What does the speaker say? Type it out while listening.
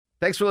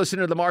Thanks for listening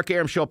to the Mark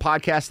Arum Show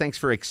podcast. Thanks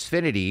for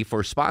Xfinity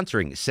for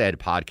sponsoring said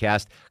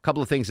podcast. A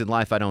couple of things in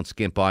life I don't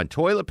skimp on.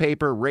 Toilet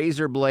paper,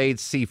 razor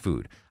blades,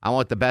 seafood. I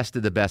want the best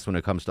of the best when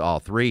it comes to all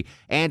three.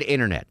 And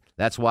internet.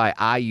 That's why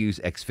I use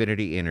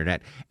Xfinity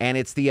Internet. And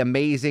it's the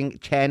amazing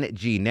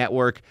 10G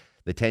network.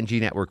 The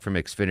 10G network from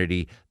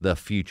Xfinity. The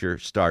future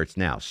starts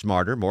now.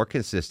 Smarter, more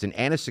consistent,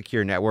 and a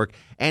secure network.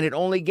 And it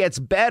only gets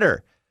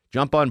better.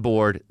 Jump on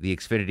board the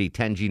Xfinity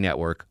 10G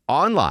network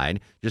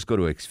online. Just go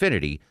to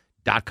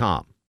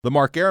Xfinity.com. The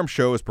Mark Arum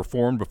Show is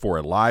performed before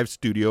a live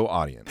studio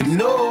audience.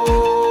 No,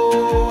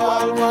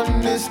 I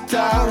want this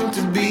town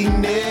to be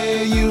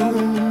near you.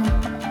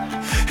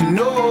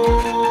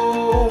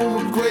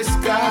 No gray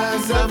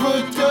skies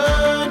ever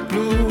turn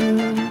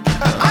blue.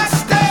 I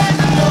stand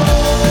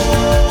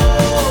alone.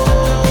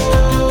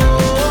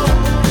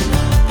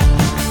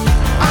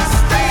 I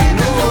stand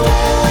alone.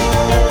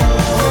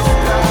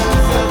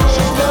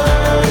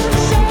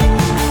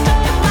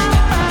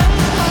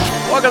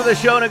 Welcome to the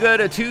show and a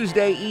good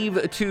Tuesday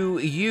Eve to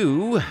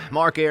you.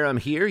 Mark Arum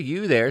here,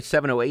 you there. It's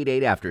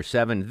 7:08 after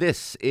 7.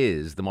 This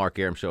is the Mark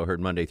Arum Show, heard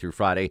Monday through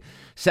Friday,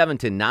 7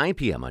 to 9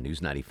 p.m. on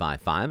News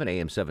 95.5 and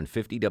AM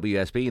 750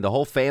 WSB. The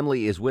whole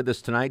family is with us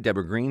tonight.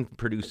 Deborah Green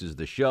produces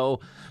the show.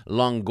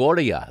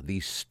 Longoria, the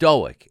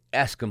stoic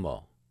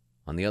Eskimo,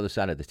 on the other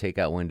side of the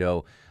takeout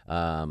window.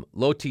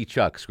 Low T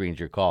Chuck screens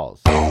your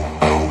calls.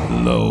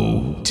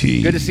 Low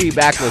T. Good to see you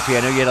back, Low T.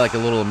 I know you had like a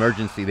little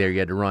emergency there. You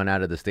had to run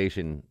out of the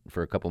station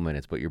for a couple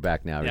minutes, but you're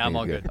back now. Yeah, I'm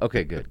all Everything's good.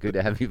 Okay, good. Good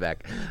to have you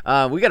back.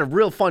 We got a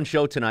real fun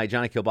show tonight.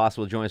 Johnny Kilbasa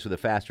will join us with a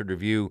fast food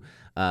review.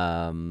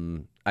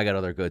 I got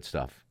other good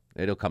stuff.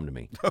 It'll come to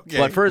me. Okay.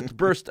 But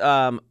first,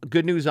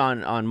 good news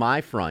on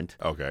my front.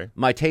 Okay.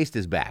 My taste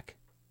is back.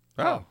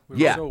 Oh. We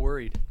Yeah. were so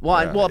worried.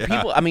 Well,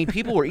 Yeah.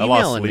 people were I lost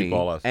emailing sleep me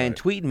all last and night.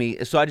 tweeting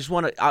me. So I just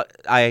want to.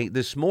 I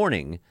this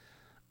morning,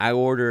 I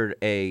ordered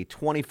a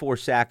 24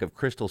 sack of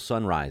Crystal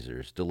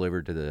Sunrisers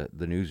delivered to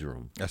the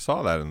newsroom. I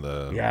saw that in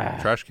the Yeah.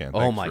 trash can. Oh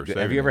Thanks my for god!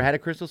 saving Have you ever it. had a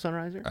Crystal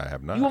Sunriser? I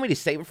have not. You want me to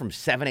save it from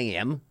 7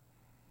 a.m.?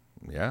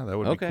 Yeah, that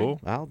would Okay. be cool.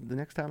 Well, the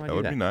next time I That do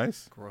would that. be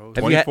nice. Gross.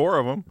 Have you had- 24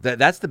 of them.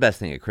 That's the best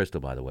thing at Crystal,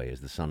 by the way,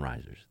 is the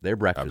Sunrisers. Their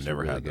breakfast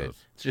never are really had good.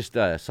 those. It's just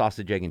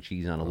sausage, egg, and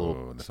cheese on a little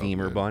that sounds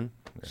steamer good. bun.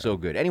 So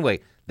good.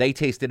 Anyway, they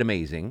tasted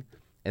amazing.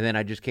 And then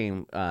I just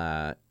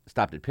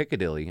stopped at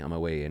Piccadilly on my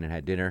way in and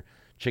had dinner.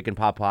 Chicken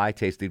pot pie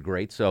tasted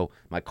great. So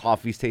my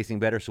coffee's tasting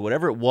better. So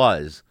whatever it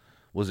was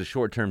a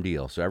short-term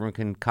deal. So everyone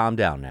can calm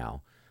down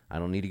now. I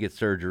don't need to get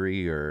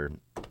surgery or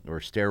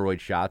steroid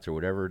shots or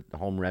whatever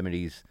home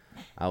remedies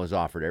I was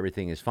offered.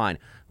 Everything is fine.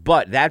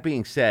 But that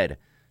being said,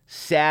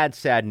 sad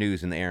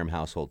news in the Arum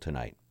household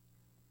tonight.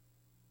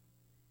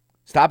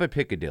 Stop at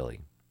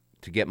Piccadilly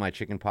to get my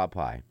chicken pot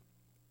pie.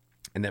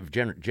 And that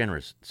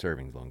generous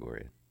servings,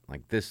 Longoria.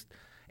 Like this,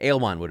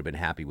 Ailman would have been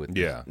happy with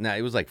this. Yeah. Now,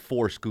 it was like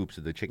 4 scoops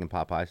of the chicken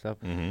pot pie stuff.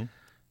 Mm-hmm.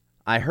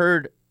 I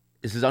heard,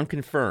 this is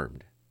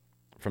unconfirmed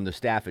from the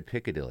staff at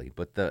Piccadilly,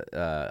 but the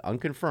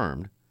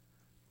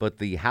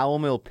Howell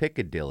Mill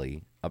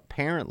Piccadilly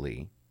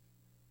apparently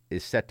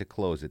is set to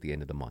close at the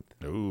end of the month.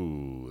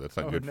 Ooh, that's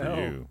not Oh, good no.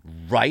 for you.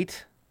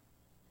 Right?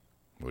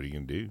 What are you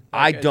going to do?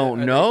 I Okay, don't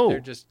are know. They're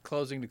just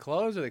closing to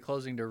close? Are they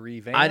closing to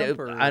revamp?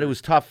 It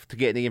was tough to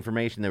get the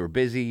information. They were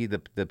busy. The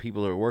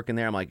people that were working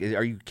there. I'm like,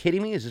 are you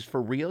kidding me? Is this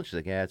for real? She's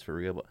like, yeah, it's for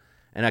real.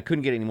 And I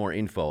couldn't get any more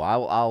info.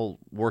 I'll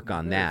work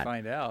on that.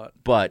 Find out.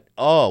 But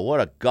what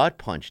a gut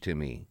punch to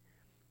me.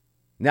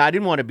 Now I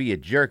didn't want to be a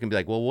jerk and be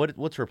like, well,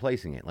 what's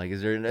replacing it? Like,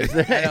 is there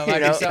I know,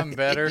 might be something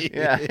better.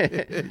 Yeah. Yeah,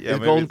 Is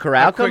Golden maybe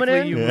Corral How coming quickly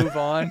in? you move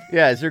on.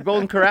 Yeah, is there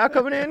Golden Corral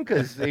coming in?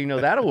 Because,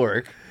 that'll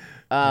work.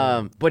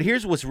 But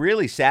here's what's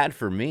really sad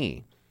for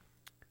me.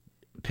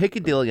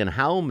 Piccadilly and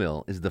Howell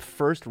Mill is the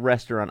first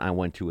restaurant I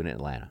went to in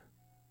Atlanta.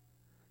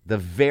 The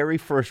very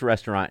first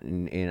restaurant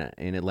in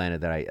Atlanta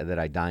that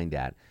I dined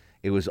at.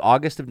 It was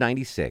August of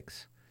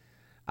 '96.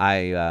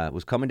 I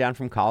was coming down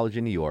from college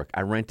in New York.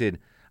 I wanted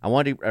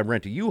to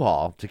rent a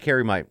U-Haul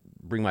to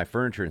bring my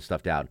furniture and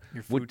stuff down.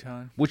 Your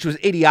futon. Which was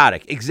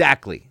idiotic.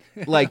 Exactly.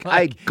 Like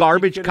I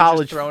garbage You could've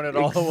college. just thrown it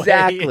all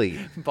exactly.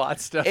 away. Bought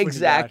stuff. when you got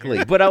Exactly.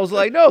 here. But I was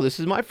like, no, this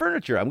is my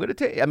furniture. I'm going to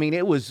take.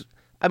 It was.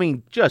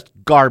 Just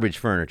garbage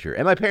furniture.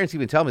 And my parents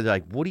even tell me, they're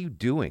like, what are you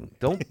doing?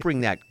 Don't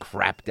bring that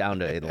crap down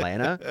to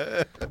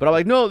Atlanta. But I'm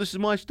like, no, this is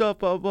my stuff,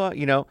 blah, blah,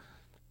 blah.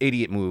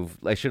 Idiot move.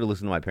 I should have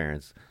listened to my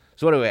parents.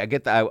 So anyway,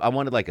 I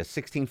wanted like a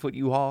 16-foot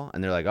U-Haul,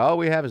 and they're like, all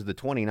we have is the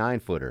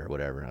 29-footer or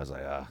whatever. And I was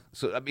like,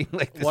 So,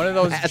 this One of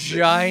those massive-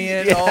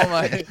 giant, Yeah. oh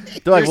my. They're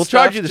like, your we'll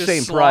charge stuff you the just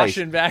same price.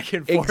 sloshing back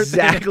and forth.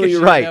 Exactly 'cause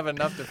you right. didn't have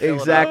enough to fill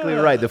Exactly it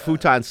up. right. The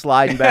futon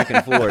sliding back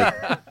and forth.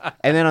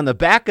 And then on the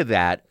back of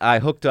that, I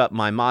hooked up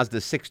my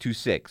Mazda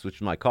 626, which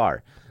is my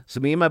car. So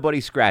me and my buddy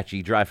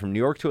Scratchy drive from New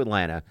York to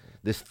Atlanta,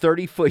 this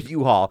 30-foot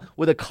U-Haul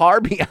with a car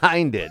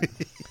behind it.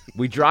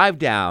 We drive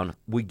down.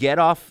 We get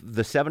off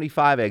the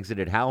 75 exit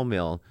at Howell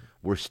Mill.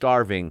 We're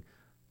starving.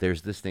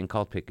 There's this thing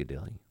called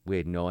Piccadilly. We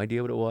had no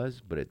idea what it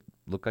was, but it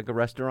looked like a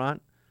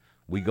restaurant.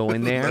 We go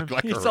in there. Looked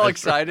like a He's all restaurant.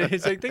 excited.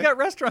 He's like, they got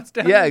restaurants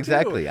down Yeah, there,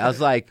 exactly. too. I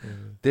was like,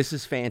 this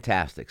is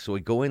fantastic. So we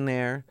go in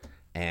there,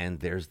 and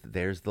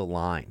there's the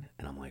line,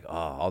 and I'm like, oh,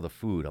 all the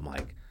food. I'm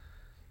like,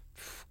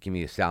 give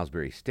me a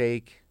Salisbury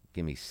steak,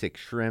 give me 6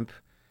 shrimp,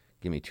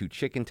 give me 2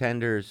 chicken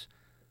tenders,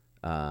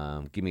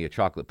 give me a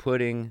chocolate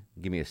pudding,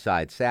 give me a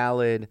side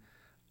salad,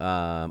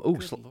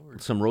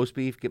 some roast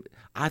beef.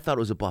 I thought it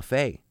was a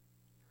buffet.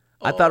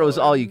 I thought it was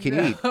all you can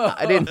eat.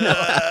 I didn't know.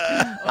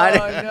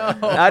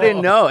 I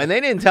didn't know. And they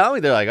didn't tell me.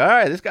 They're like, all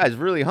right, this guy's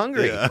really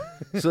hungry. Yeah.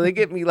 So they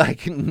get me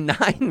like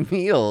 9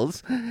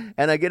 meals.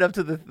 And I get up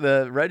to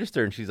the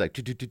register and she's like,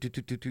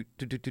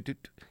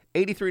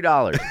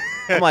 $83.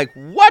 I'm like,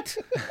 what?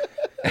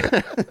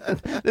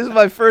 This is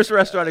my first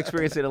restaurant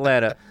experience in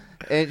Atlanta.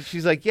 And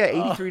she's like, yeah,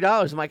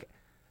 $83. I'm like,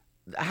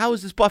 how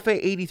is this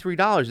buffet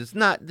 $83? It's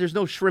not, there's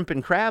no shrimp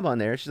and crab on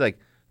there. She's like,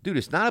 dude,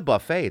 it's not a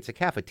buffet. It's a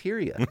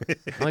cafeteria. I'm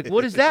like,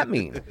 what does that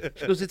mean?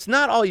 She goes, it's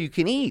not all you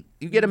can eat.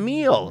 You get a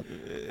meal.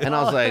 And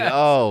I was like,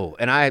 oh.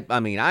 And I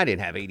mean, I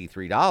didn't have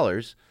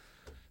 $83.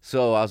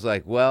 So I was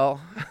like, well,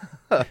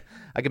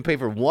 I can pay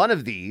for one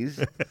of these.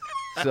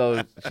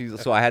 So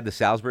I had the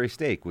Salisbury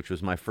steak, which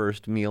was my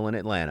first meal in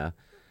Atlanta.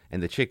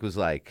 And the chick was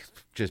like,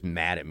 just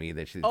mad at me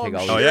that she didn't take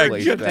all yeah,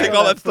 the you had to take back.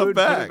 all that stuff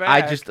back.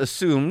 I just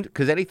assumed,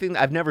 because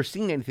I've never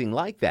seen anything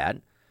like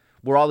that,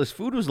 where all this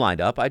food was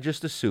lined up. I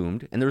just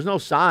assumed, and there was no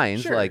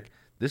signs like,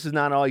 this is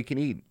not all you can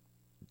eat,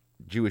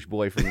 Jewish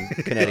boy from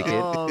Connecticut.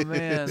 Oh,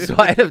 man. So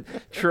I had a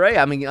tray.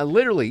 I mean,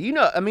 literally,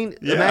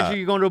 imagine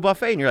you're going to a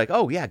buffet and you're like,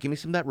 oh, yeah, give me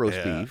some of that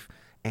roast beef.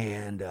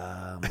 And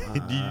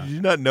Did you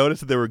not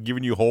notice that they were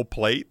giving you whole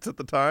plates at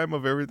the time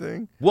of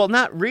everything? well,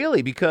 not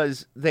really,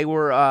 because they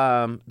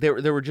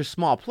were just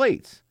small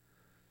plates.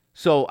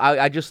 So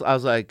I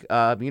was like,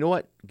 you know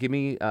what? Give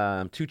me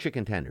 2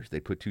 chicken tenders. They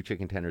put 2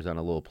 chicken tenders on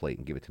a little plate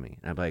and give it to me.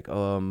 And I'm like,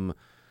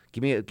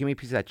 give me a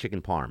piece of that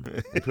chicken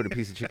parm. They put a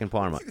piece of chicken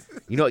parm on.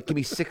 You know what? Give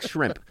me 6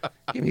 shrimp.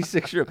 Give me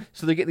 6 shrimp.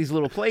 So they get these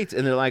little plates,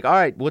 and they're like, all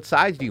right, what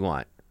sides do you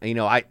want? And,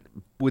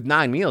 with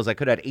 9 meals, I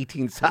could have had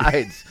 18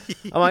 sides.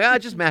 I'm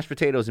like, just mashed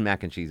potatoes and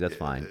mac and cheese. That's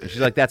fine. And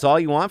she's like, that's all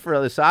you want for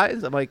other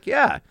sides? I'm like,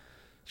 yeah.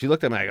 She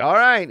looked at me like, all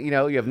right, you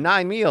have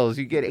 9 meals.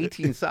 You get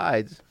 18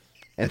 sides.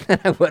 And then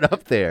I went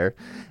up there,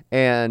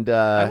 and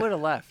I would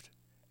have left.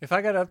 If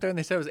I got up there and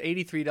they said it was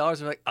 $83,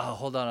 I'm like, oh,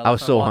 hold on. I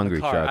was so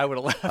hungry, Chuck. I would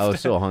have left. I was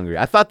so hungry.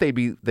 I thought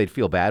they'd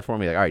feel bad for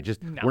me. Like, all right,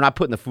 we're not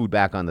putting the food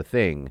back on the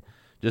thing.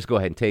 Just go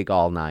ahead and take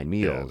all 9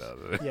 meals.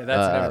 Yeah,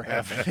 that's never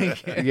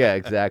happening. Yeah,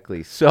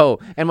 exactly. So,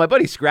 and my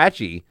buddy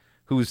Scratchy,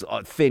 who's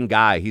a thin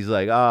guy, he's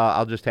like, oh,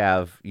 I'll just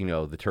have,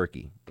 the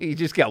turkey. He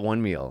just got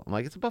 1 meal. I'm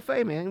like, it's a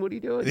buffet, man. What are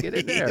you doing? Get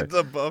in there. It's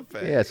a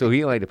buffet. Yeah, so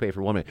he only had to pay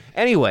for 1 meal.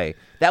 Anyway,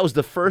 that was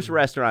the first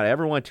restaurant I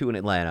ever went to in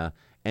Atlanta,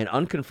 and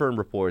unconfirmed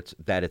reports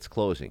that it's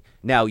closing.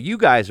 Now, you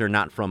guys are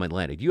not from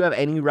Atlanta. Do you have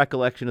any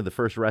recollection of the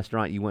first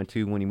restaurant you went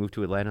to when you moved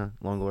to Atlanta,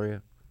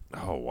 Longoria?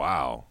 Oh,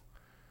 wow.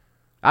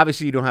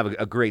 Obviously, you don't have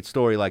a great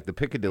story like the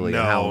Piccadilly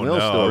and Howell Mill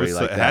story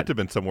like it that. had to have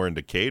been somewhere in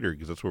Decatur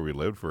because that's where we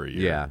lived for a year.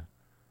 Yeah.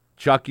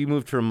 Chuck, you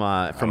moved from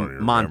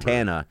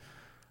Montana.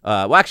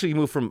 Well, actually, you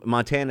moved from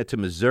Montana to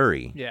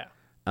Missouri. Yeah.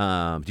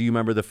 Do you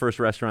remember the first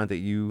restaurant that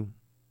you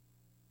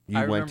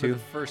I went to?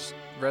 remember the first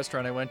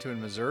restaurant I went to in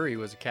Missouri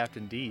was a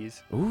Captain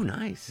D's. Ooh,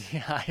 nice.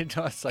 Yeah, I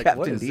know. It's like, Captain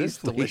what is D's, this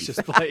delicious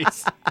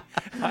place?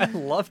 I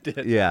loved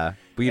it. Yeah,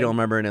 but you don't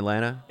remember in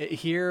Atlanta?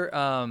 Here,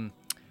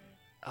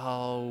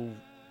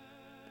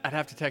 I'd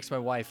have to text my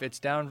wife. It's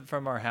down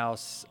from our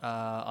house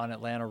on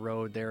Atlanta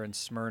Road there in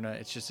Smyrna.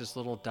 It's just this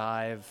little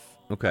dive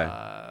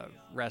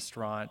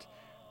restaurant,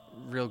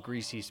 real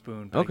greasy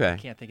spoon. But I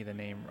can't think of the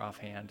name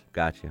offhand.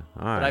 Gotcha.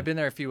 All right. But I've been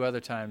there a few other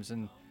times,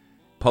 and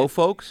Po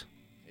Folks?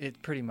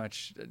 it pretty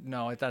much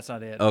that's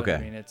not it. Okay. But,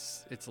 I mean,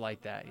 it's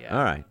like that. Yeah.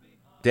 All right.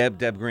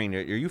 Deb Green,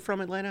 are you from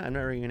Atlanta? I've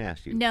never even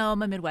asked you. No,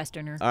 I'm a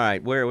Midwesterner. All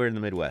right. Where in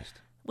the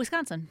Midwest?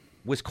 Wisconsin.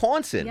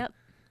 Wisconsin? Yep.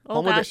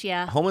 Oh, gosh,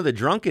 yeah. Home of the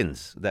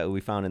Drunkens that we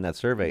found in that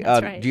survey.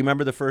 That's right. Do you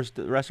remember the first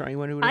restaurant you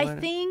went to in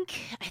Atlanta?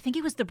 I think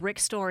it was the Brick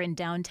Store in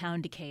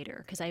downtown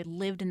Decatur because I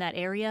lived in that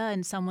area,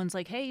 and someone's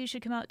like, hey, you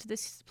should come out to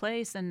this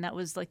place, and that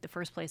was like the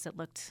first place that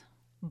looked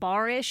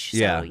bar-ish.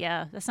 Yeah. So,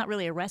 yeah, that's not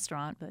really a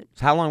restaurant, but...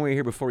 So how long were you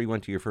here before you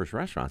went to your first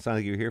restaurant? It sounded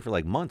like you were here for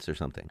like months or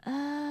something.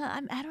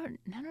 I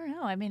don't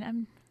know. I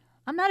mean,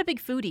 I'm not a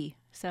big foodie,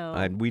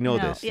 so... We know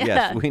this. Yeah.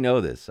 Yes, we know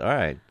this. All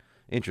right.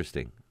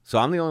 Interesting. So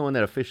I'm the only one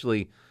that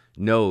officially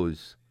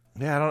knows...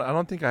 Yeah, I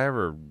don't think I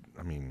ever.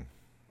 I mean,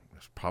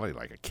 it's probably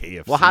like a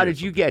KFC. Well, how or did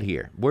you something. get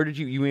here? Where did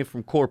you went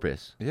from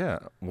Corpus? Yeah.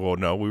 Well,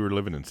 no, we were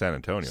living in San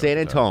Antonio. San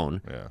at the time.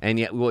 Antone. Yeah. And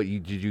yet,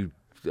 did you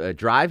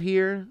drive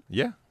here?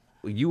 Yeah.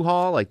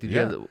 U-Haul? Like, did you?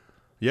 Yeah. Have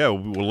Yeah.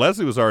 Well,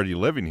 Leslie was already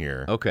living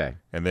here. Okay.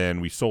 And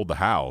then we sold the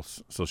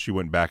house, so she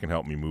went back and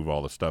helped me move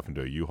all the stuff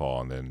into a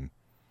U-Haul, and then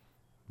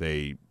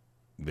they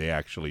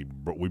actually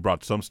we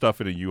brought some stuff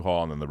in a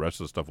U-Haul, and then the rest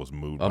of the stuff was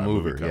moved. A by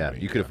mover, moving yeah.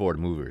 company. You could afford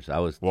movers.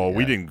 Well,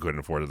 we couldn't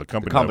afford it. The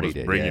company, that was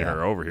did, bringing yeah.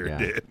 her over here Yeah.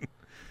 did.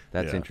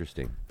 That's Yeah.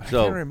 interesting. I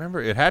So, can't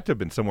remember. It had to have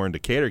been somewhere in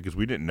Decatur because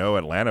we didn't know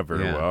Atlanta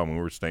very Yeah. well, and we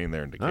were staying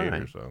there in all Decatur.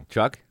 right. So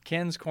Chuck,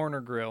 Ken's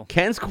Corner Grill.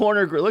 Ken's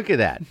Corner Grill. Look at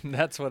that.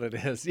 That's what it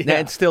is. Now, Yeah.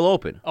 it's still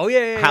open. Oh,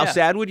 yeah. How yeah.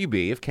 sad would you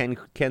be if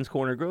Ken's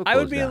Corner Grill I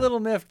closed would be down? a little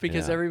miffed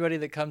because Yeah. everybody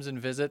that comes and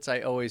visits, I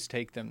always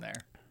take them there.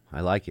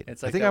 I like it.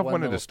 It's like I think that I've one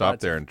wanted little to stop spot.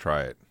 there and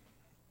try it.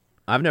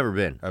 I've never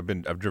been.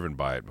 I've driven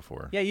by it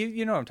before. Yeah,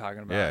 you know what I'm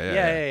talking about.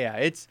 Yeah.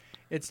 It's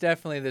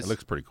definitely this It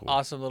looks pretty cool.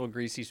 awesome little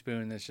greasy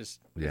spoon that's just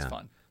it's Yeah.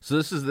 fun. So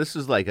this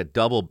is like a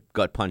double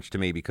gut punch to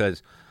me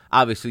because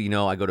obviously,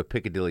 I go to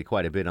Piccadilly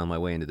quite a bit on my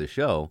way into the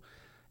show,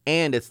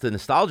 and it's the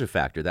nostalgia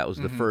factor. That was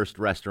the first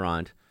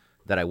restaurant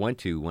that I went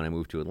to when I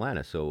moved to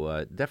Atlanta.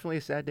 So definitely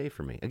a sad day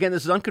for me. Again,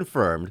 this is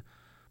unconfirmed,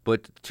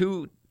 but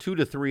two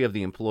to three of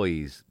the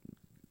employees.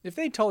 If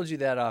they told you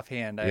that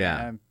offhand,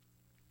 Yeah.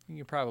 you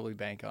could probably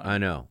bank on it. I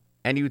know,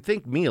 and you would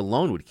think me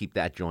alone would keep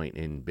that joint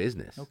in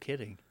business. No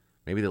kidding.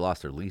 Maybe they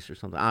lost their lease or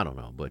something. I don't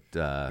know, but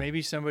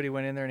Maybe somebody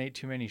went in there and ate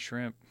too many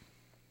shrimp.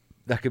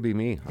 that could be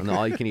me on the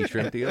all-you-can-eat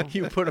shrimp deal.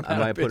 You put them I out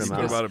might of put 'em business.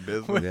 out. Put 'em out of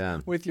business. With, Yeah.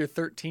 with your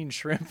 13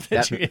 shrimp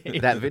that you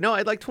ate. No, I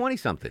had like 20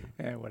 something.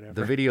 Yeah, whatever.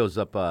 The video's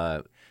up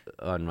on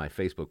my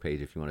Facebook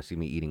page if you want to see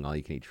me eating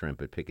all-you-can-eat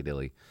shrimp at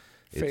Piccadilly.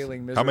 It's-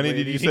 Failing How many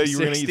miserably did you at say eating you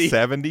were going to 60. eat?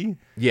 70?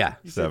 Yeah,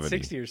 You said 70.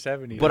 60 or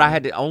 70. but I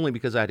had to only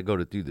because I had to go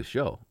to do the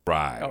show.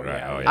 Right, Oh, right.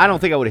 yeah, Oh, yeah. yeah. I don't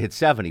think I would have hit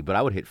 70, but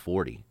I would hit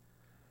 40.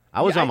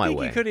 I was on my I think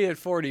way. you could have hit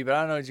 40, but I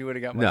don't know if you would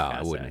have got much No, past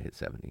I wouldn't that. have hit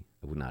 70.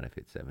 I would not have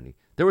hit 70.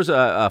 There was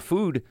a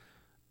food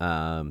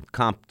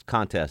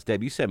contest.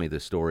 Deb, you sent me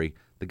this story.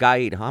 The guy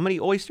ate how many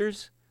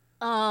oysters?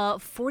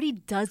 40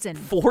 dozen.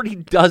 40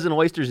 dozen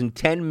oysters in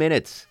 10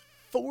 minutes.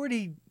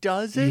 40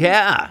 dozen?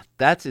 Yeah,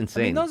 that's I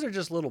insane. mean, those are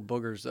just little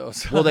boogers, though.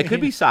 So well, they I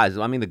could mean, be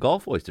sizable. I mean, the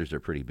Gulf oysters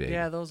are pretty big.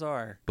 Yeah, those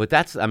are. But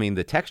that's, I mean,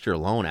 the texture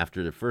alone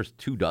after the first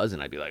 2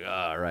 dozen, I'd be like,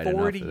 all right, enough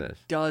 40 of this.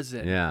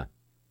 dozen. Yeah,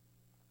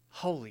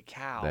 Holy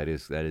cow. that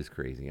is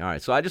crazy. All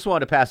right, so I just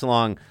wanted to pass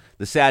along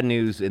the sad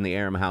news in the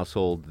Aram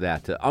household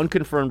that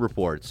unconfirmed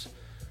reports,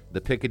 the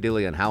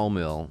Piccadilly and Howell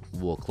Mill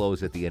will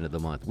close at the end of the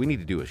month. We need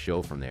to do a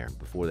show from there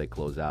before they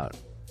close out.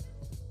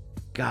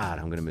 God,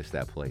 I'm going to miss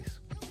that place.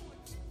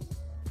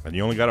 And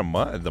you only got the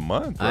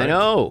month, right? I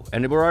know.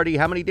 And we're already,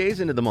 how many days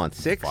into the month?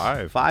 6?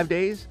 5. 5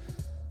 days?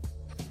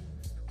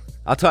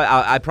 I'll tell you,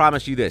 I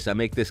promise you this. I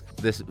make this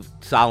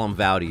solemn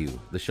vow to you,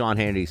 the Sean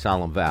Hannity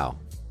solemn vow.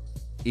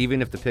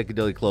 Even if the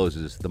Piccadilly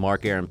closes, the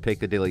Mark Aram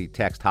Piccadilly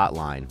text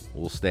hotline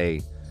will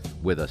stay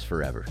with us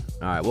forever.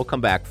 All right, we'll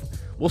come back.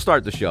 We'll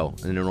start the show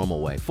in a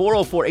normal way.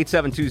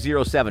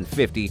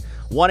 404-872-0750,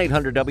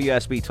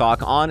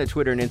 1-800-WSB-TALK, on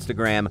Twitter and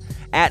Instagram,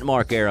 at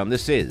Mark Aram.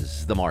 This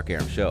is The Mark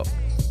Aram Show.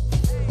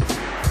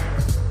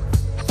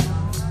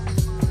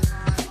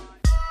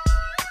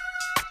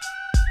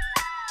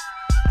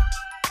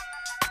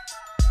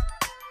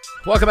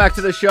 Welcome back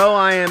to the show.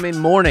 I am in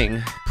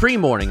mourning,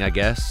 pre-mourning, I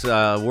guess.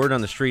 Word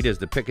on the street is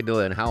the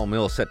Piccadilly and Howell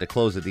Mill set to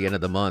close at the end of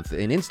the month.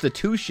 An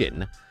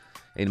institution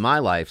in my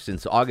life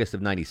since August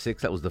of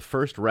 96. That was the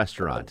first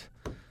restaurant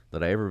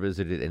that I ever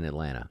visited in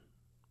Atlanta.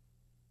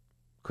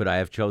 Could I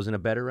have chosen a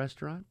better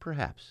restaurant?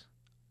 Perhaps.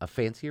 A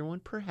fancier one?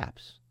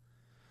 Perhaps.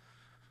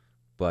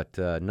 But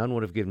none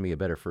would have given me a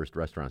better first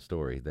restaurant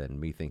story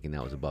than me thinking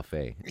that was a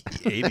buffet.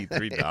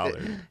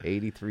 $83.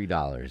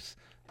 $83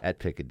 at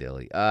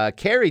Piccadilly.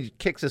 Carrie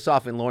kicks us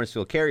off in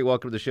Lawrenceville. Carrie,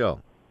 welcome to the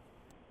show.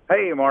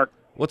 Hey, Mark.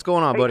 What's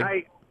going on, buddy?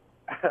 I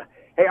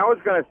was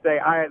going to say,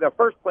 the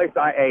first place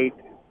I ate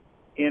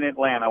in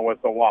Atlanta was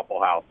the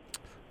Waffle House.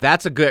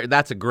 That's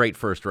a great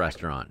first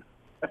restaurant.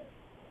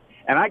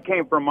 And I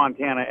came from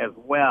Montana as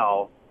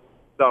well,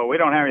 so we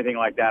don't have anything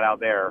like that out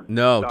there.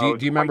 No. So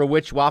Do you remember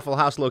which Waffle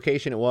House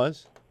location it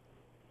was?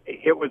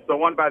 It was the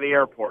one by the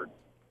airport.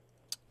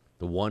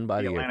 The one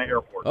by the Atlanta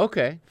airport. airport.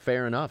 Okay,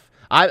 fair enough.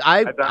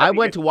 I thought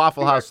went to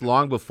Waffle you- House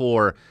long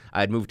before I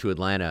had moved to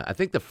Atlanta. I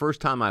think the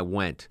first time I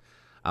went,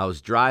 I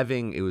was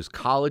driving. It was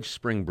college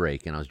spring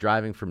break, and I was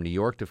driving from New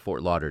York to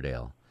Fort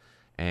Lauderdale,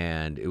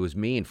 and it was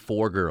me and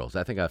 4 girls.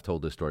 I think I've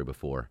told this story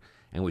before.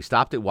 And we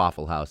stopped at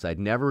Waffle House. I'd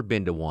never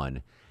been to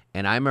one,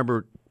 and I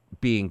remember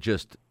being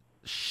just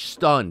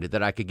stunned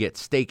that I could get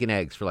steak and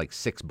eggs for like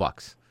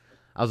 $6.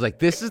 I was like,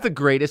 this is the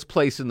greatest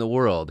place in the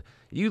world.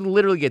 You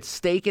literally get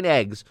steak and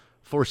eggs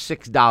for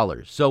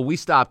 $6. So we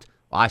stopped.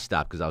 Well, I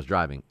stopped because I was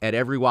driving at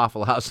every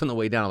Waffle House on the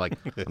way down. I'm like,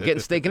 I'm getting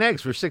steak and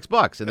eggs for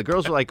 $6. And the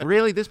girls were like,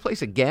 really? This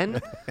place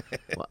again?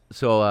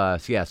 So I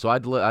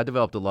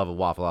developed a love of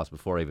Waffle House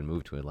before I even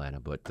moved to Atlanta.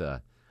 But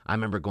I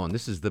remember going,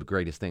 this is the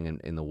greatest thing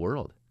in the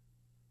world.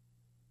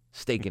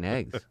 Steak and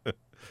eggs.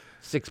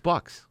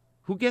 $6.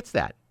 Who gets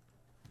that?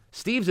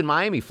 Steve's in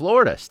Miami,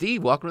 Florida.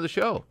 Steve, welcome to the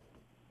show.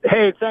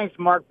 Hey, thanks,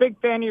 Mark. Big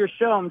fan of your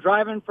show. I'm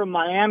driving from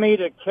Miami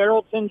to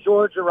Carrollton,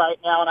 Georgia right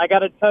now, and I got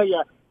to tell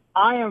you,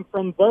 I am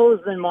from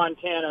Bozeman,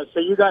 Montana, so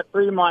you got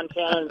 3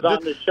 Montanans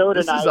on the show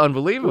tonight. This is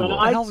unbelievable.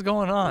 What the hell's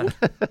going on?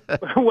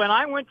 When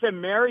I went to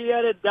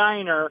Marietta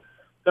Diner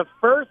The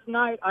first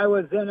night I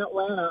was in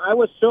Atlanta, I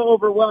was so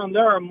overwhelmed.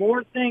 There are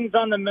more things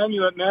on the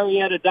menu at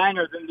Marietta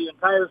Diner than the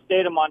entire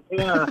state of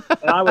Montana,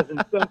 and I was in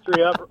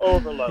sensory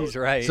overload. He's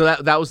right. So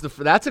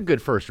that's a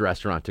good first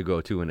restaurant to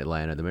go to in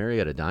Atlanta, the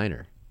Marietta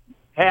Diner.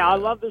 Hey, I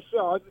love the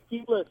show. I'll just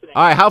keep listening.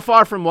 All right, how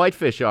far from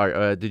Whitefish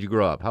did you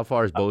grow up? How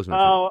far is Bozeman?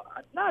 Oh,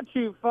 not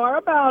too far.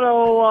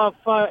 About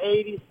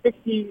 80,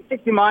 60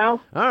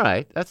 miles. All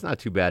right, that's not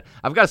too bad.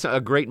 I've got a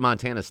great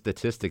Montana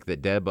statistic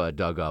that Deb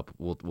dug up.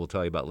 We'll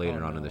tell you about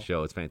later on in the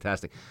show. It's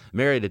fantastic.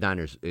 Marietta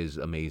Diners is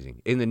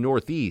amazing. In the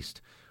Northeast,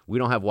 we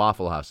don't have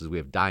Waffle Houses. We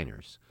have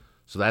diners.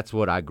 So that's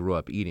what I grew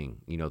up eating.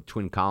 You know,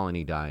 Twin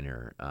Colony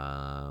Diner,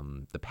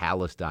 the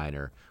Palace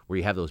Diner, where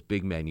you have those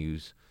big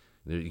menus.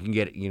 You can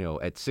get,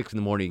 at 6 in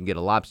the morning, you can get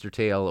a lobster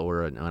tail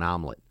or an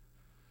omelet.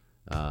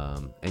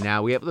 And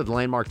now we have the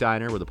Landmark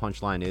Diner where the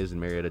Punchline is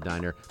in Marietta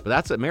Diner.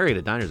 But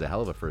Marietta Diner is a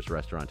hell of a first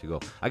restaurant to go.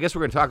 I guess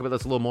we're going to talk about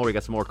this a little more. We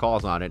got some more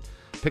calls on it.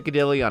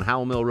 Piccadilly on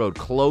Howell Mill Road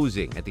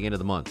closing at the end of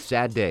the month.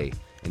 Sad day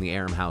in the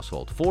Aram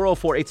household.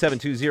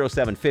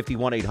 404-872-0750,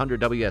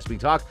 1-800-WSB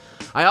Talk.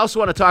 I also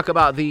want to talk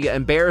about the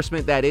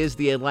embarrassment that is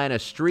the Atlanta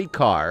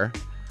streetcar.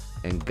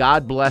 And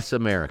God bless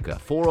America.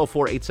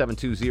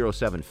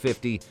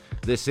 404-872-0750.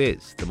 This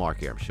is The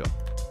Mark Aram Show.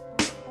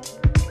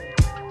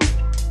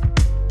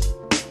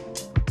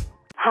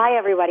 Hi,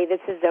 everybody. This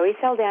is Zoe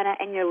Saldana,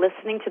 and you're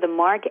listening to The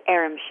Mark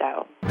Aram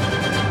Show.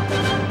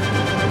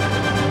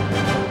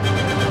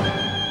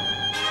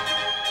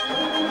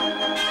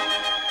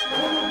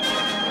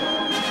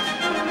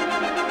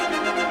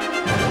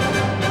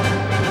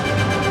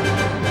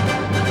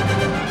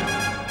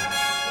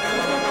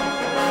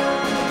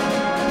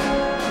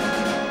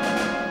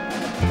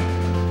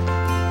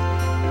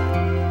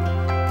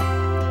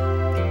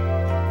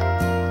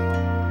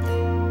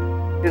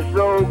 It's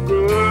so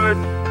good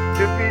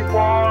to be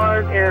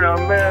born in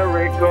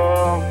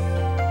America,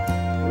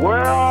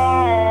 where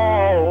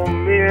all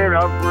men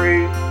are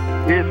free.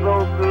 It's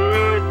so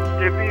good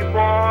to be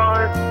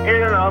born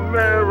in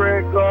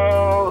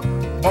America,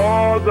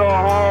 all the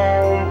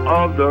home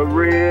of the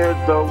red,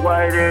 the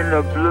white, and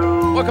the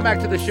blue. Welcome back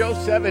to the show.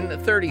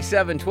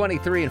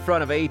 7:37:23 in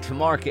front of 8.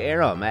 Mark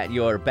Aram at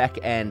your beck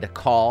and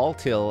call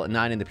till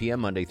 9 in the p.m.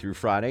 Monday through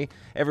Friday.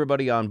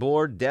 Everybody on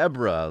board.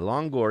 Deborah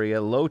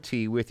Longoria, Low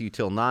T with you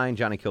till 9.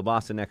 Johnny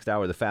Kilbasa next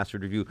hour, the Fast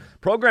Food Review.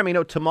 Programming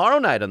note tomorrow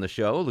night on the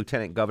show,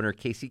 Lieutenant Governor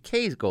Casey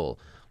Kasgol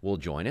will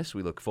join us.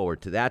 We look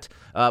forward to that.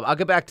 I'll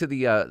get back to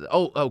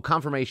the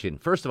confirmation.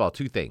 First of all,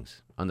 two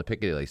things on the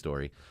Piccadilly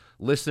story.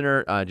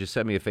 Listener just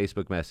sent me a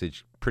Facebook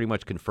message pretty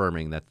much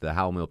confirming that the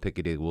Howell Mill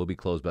Piccadilly will be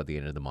closed by the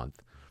end of the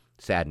month.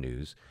 Sad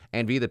news.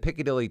 And via the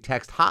Piccadilly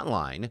text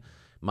hotline,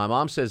 my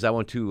mom says I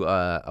went to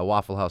a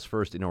Waffle House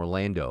first in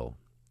Orlando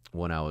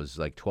when I was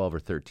like 12 or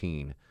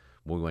 13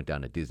 when we went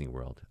down to Disney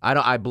World.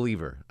 I believe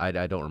her. I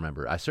don't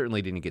remember. I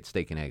certainly didn't get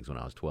steak and eggs when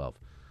I was 12.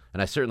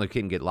 And I certainly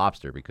couldn't get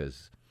lobster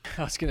because...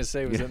 I was going to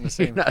say, was it in the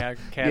same category?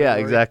 Yeah,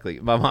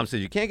 exactly. My mom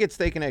says you can't get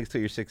steak and eggs till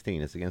you're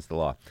 16. It's against the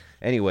law.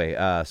 Anyway,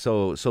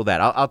 so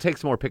that. I'll take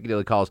some more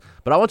Piccadilly calls,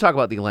 but I want to talk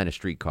about the Atlanta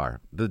streetcar,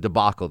 the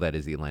debacle that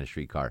is the Atlanta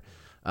streetcar.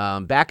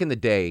 Back in the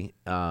day,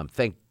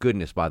 thank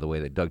goodness, by the way,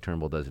 that Doug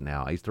Turnbull does it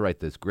now. I used to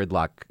write this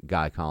Gridlock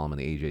Guy column in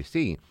the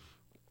AJC,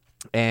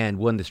 and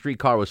when the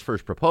streetcar was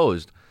first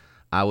proposed,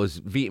 I was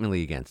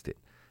vehemently against it.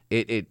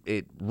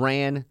 It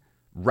ran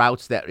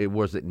routes that it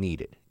wasn't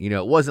needed.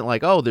 It wasn't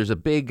like, oh, there's a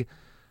big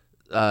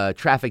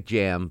traffic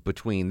jam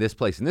between this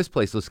place and this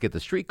place. Let's get the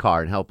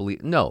streetcar and help.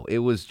 No, it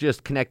was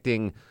just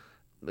connecting,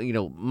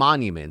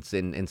 monuments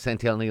and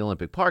Centennial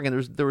Olympic Park, and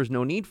there was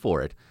no need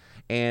for it.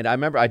 And I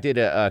remember I did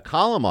a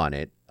column on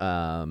it,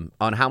 on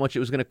how much it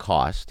was going to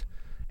cost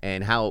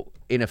and how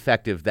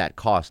ineffective that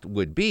cost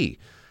would be.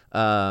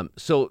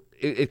 So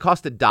it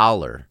cost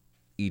 $1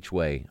 each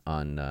way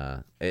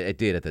on, it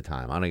did at the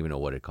time. I don't even know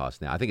what it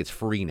costs now. I think it's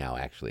free now,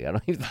 actually. I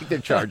don't even think they're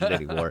charging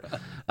anymore.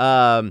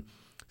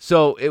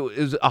 So it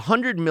was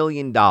 $100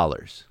 million,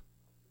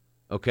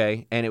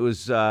 okay? And it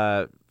was,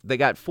 they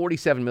got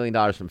 $47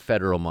 million from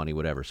federal money,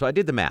 whatever. So I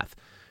did the math.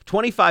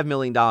 $25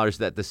 million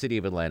that the city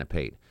of Atlanta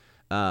paid.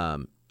 A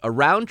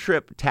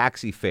round-trip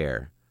taxi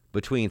fare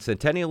between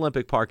Centennial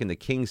Olympic Park and the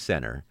King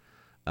Center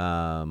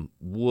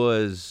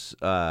was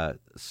a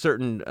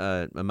certain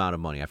amount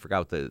of money. I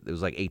forgot it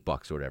was like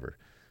 $8 or whatever.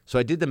 So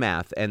I did the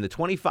math, and the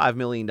 $25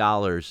 million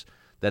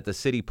that the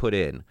city put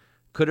in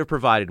could have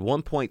provided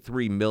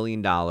 $1.3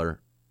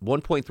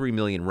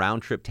 million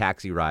round-trip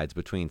taxi rides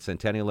between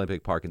Centennial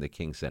Olympic Park and the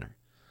King Center.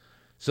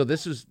 So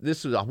this was a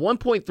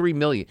 $1.3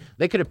 million.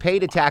 They could have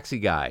paid a taxi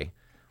guy,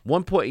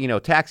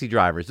 taxi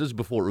drivers. This is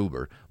before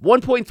Uber.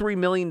 $1.3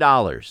 million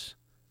or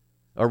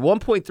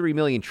 1.3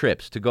 million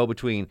trips to go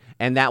between,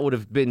 and that would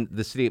have been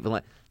the city of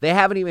Atlanta. They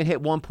haven't even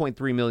hit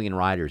 1.3 million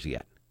riders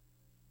yet.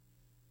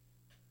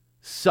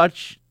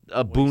 Such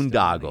a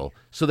boondoggle.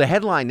 So the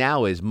headline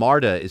now is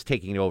MARTA is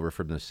taking over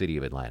from the city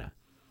of Atlanta.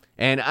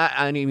 And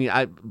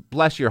I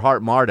bless your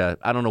heart, MARTA.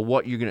 I don't know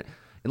what you're gonna,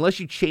 unless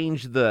you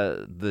change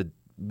the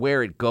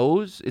where it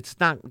goes, it's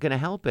not gonna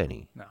help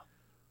any. No.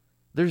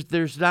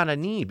 There's not a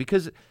need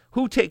because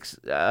who takes?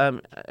 I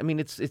mean,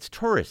 it's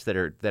tourists that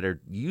are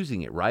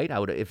using it, right?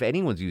 If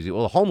anyone's using it,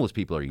 well, homeless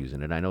people are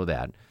using it. I know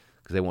that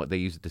because they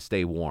use it to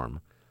stay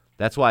warm.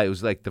 That's why it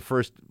was like the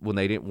first when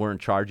they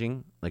weren't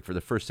charging, like for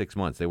the first 6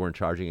 months, they weren't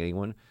charging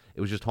anyone.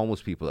 It was just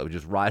homeless people that would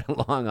just ride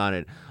along on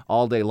it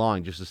all day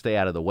long just to stay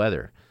out of the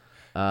weather.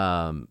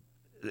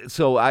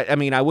 So I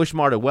mean, I wish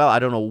Marta well. I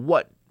don't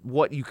know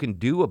what you can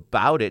do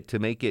about it to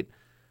make it.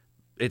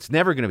 It's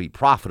never going to be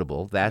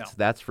profitable.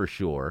 That's for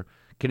sure.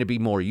 Can it be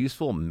more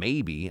useful?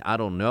 Maybe. I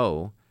don't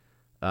know.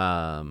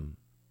 The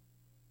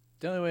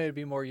only way it'd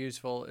be more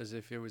useful is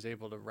if it was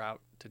able to route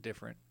to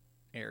different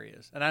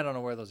areas. And I don't know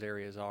where those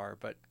areas are,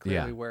 but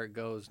clearly where it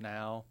goes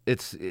now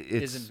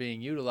isn't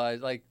being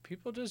utilized. Like,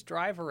 people just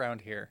drive around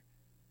here.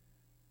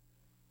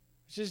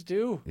 Just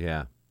do.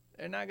 Yeah.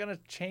 They're not going to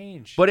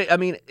change. But, I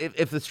mean,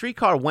 if the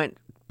streetcar went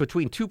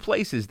between two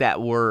places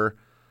that were,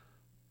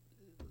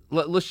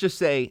 let's just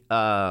say,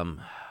 I'm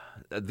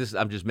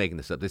just making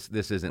this up.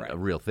 This isn't a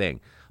real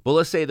thing. But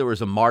let's say there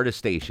was a MARTA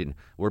station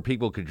where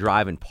people could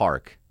drive and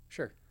park.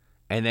 Sure.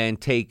 And then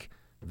take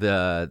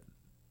the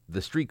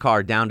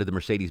streetcar down to the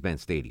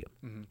Mercedes-Benz Stadium.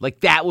 Mm-hmm. Like,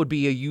 that would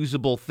be a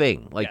usable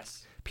thing. Like,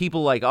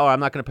 people like, oh, I'm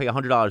not going to pay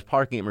 $100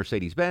 parking at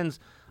Mercedes-Benz.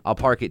 I'll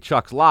park at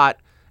Chuck's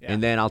lot,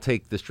 and then I'll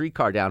take the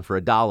streetcar down for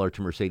 $1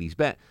 to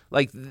Mercedes-Benz.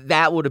 Like,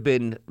 that would have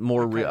been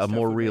more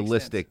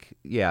realistic.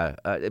 Yeah.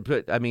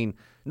 But, I mean,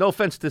 no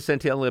offense to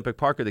Centennial Olympic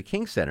Park or the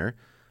King Center,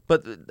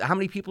 but how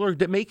many people are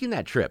making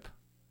that trip?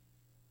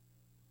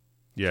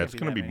 Yeah, it's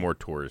going to be more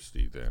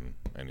touristy than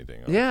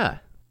anything else. Yeah.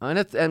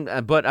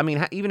 But, I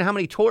mean, even how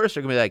many tourists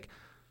are going to be like,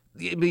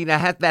 I mean,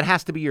 that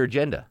has to be your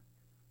agenda.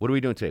 What are we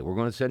doing today? We're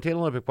going to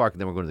Centennial Olympic Park, and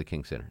then we're going to the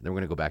King Center. Then we're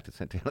going to go back to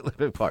Centennial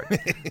Olympic Park.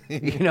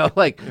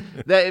 Like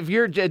that. If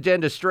your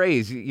agenda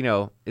strays,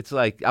 it's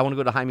like, I want to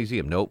go to the High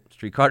Museum. Nope,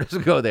 streetcar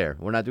doesn't go there.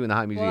 We're not doing the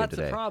High Museum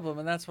today. Well, that's the problem,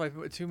 and that's why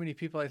too many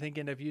people, I think,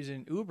 end up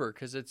using Uber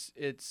because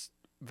it's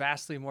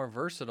vastly more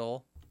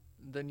versatile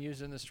than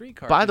using the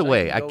streetcar. By the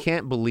way, I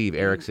can't believe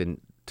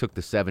Erickson took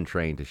the 7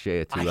 train to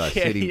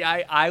City.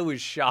 I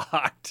was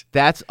shocked.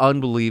 That's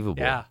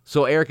unbelievable. Yeah.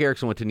 So Eric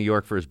Erickson went to New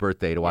York for his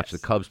birthday to watch the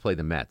Cubs play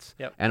the Mets.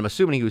 Yep. And I'm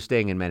assuming he was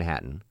staying in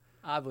Manhattan.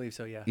 I believe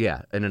so, yeah.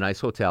 Yeah, in a nice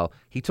hotel.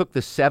 He took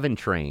the 7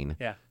 train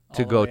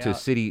to go to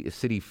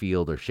City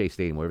Field or Shea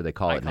Stadium, whatever they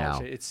call it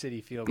now. It's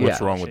City Field. What's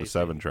wrong with the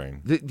 7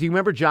 train? Do you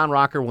remember John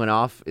Rocker went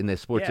off in the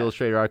Sports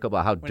Illustrated article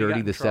about how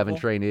dirty the 7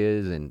 train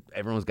is, and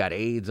everyone's got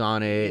AIDS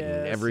on it,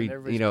 and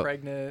everybody's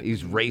pregnant,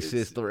 he's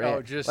racist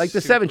or just like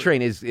the 7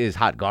 train is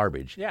hot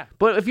garbage. Yeah.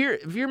 But if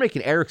you're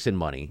making Erickson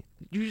money,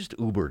 you just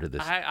Uber to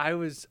this.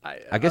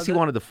 I guess he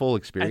wanted the full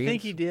experience. I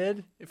think he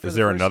did. Is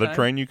there another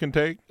train you can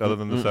take other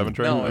than the 7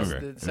 train? No,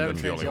 the 7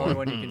 train's the only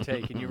one you can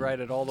take, and you ride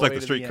it all the way to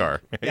the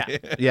streetcar.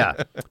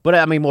 Yeah. But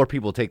I mean, more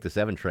people take the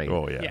 7 train.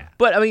 Oh yeah.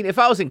 But I mean, if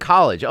I was in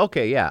college,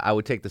 I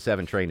would take the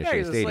 7 train to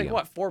Shea Stadium. It's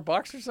like what, $4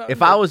 or something?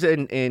 If I was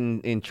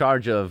in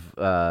charge of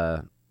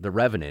the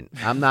Revenant,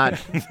 I'm not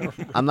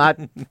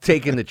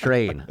taking the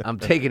train. I'm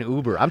taking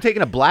Uber. I'm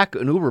taking an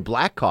Uber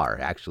black car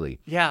actually.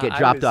 Yeah. Get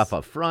dropped off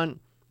up front.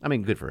 I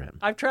mean, good for him.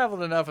 I've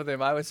traveled enough with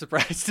him. I was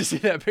surprised to see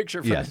that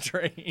picture from the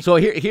train. So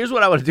here's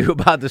what I want to do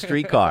about the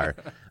streetcar.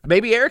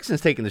 Maybe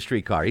Erickson's taking the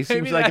streetcar. He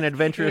seems like an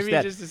adventurous maybe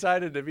dad. He just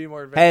decided to be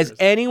more adventurous. Has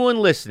anyone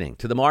listening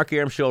to the Mark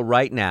Arum Show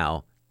right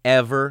now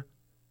ever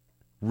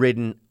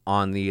ridden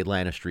on the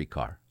Atlanta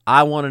streetcar?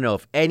 I want to know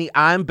if any.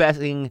 I'm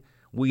betting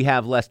we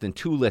have less than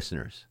 2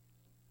 listeners.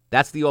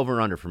 That's the over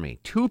and under for me.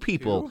 2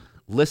 people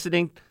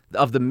listening,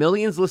 of the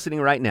millions listening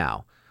right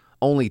now,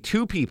 only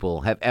 2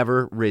 people have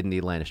ever ridden the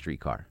Atlanta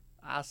streetcar.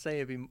 I'll say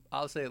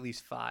at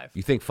least 5.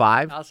 You think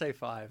 5? I'll say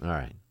 5. All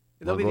right.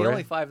 They'll be the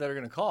only 5 that are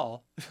going to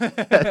call.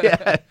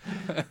 Yeah.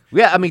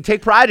 I mean,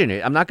 take pride in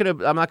it. I'm not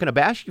gonna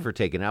bash you for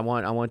taking it. I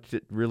want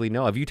to really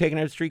know. Have you taken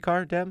a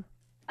streetcar, Deb?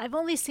 I've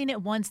only seen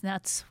it once, and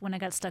that's when I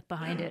got stuck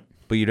behind it.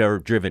 But you've never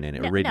driven in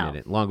it or ridden in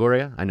it.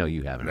 Longoria? I know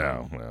you haven't.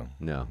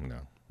 No.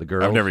 The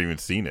girls? I've never even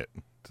seen it.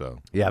 So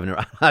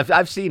yeah,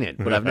 I've seen it,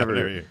 but I've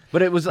never.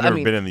 But it was. Never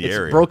been in the it's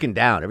area. Broken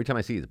down. Every time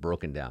I see it, it's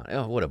broken down.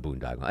 Oh, what a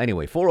boondoggle.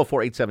 Anyway,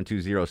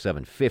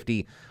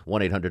 404-872-0750,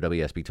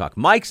 1-800-WSB Talk.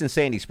 Mike's in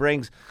Sandy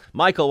Springs.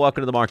 Michael,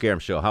 welcome to the Mark Arum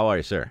Show. How are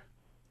you, sir?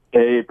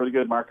 Hey, pretty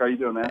good, Mark. How you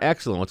doing, man?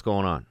 Excellent. What's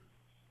going on?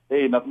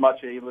 Hey, nothing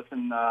much. Hey,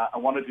 listen, I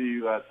wanted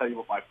to tell you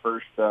what my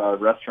first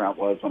restaurant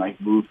was when I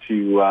moved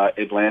to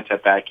Atlanta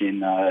back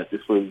in,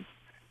 this was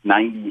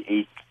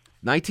 98.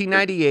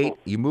 1998,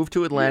 you moved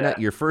to Atlanta.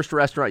 Yeah. Your first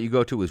restaurant you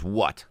go to is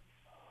what?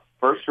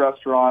 First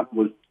restaurant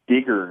was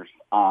Diggers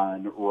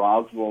on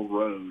Roswell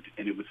Road,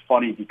 and it was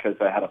funny because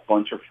I had a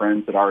bunch of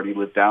friends that already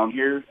lived down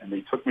here, and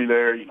they took me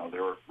there. They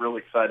were really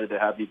excited to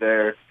have me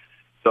there.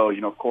 So,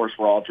 of course,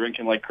 we're all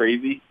drinking like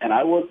crazy, and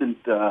I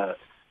wasn't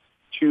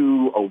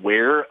too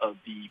aware of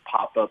the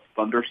pop-up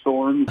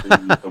thunderstorms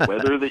and the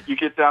weather that you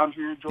get down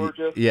here in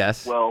Georgia.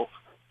 Yes. Well,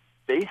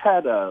 they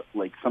had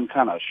some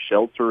kind of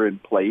shelter in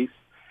place,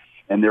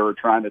 and they were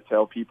trying to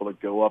tell people to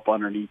go up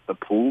underneath the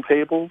pool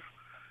tables.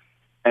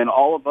 And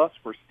all of us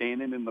were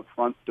standing in the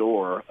front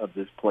door of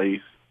this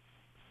place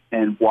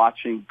and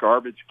watching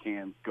garbage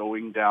cans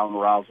going down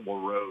Roswell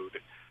Road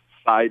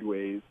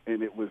sideways,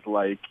 and it was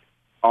like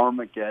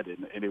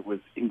Armageddon, and it was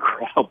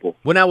incredible.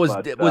 When I was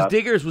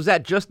Diggers, was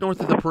that just north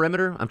of the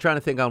perimeter? I'm trying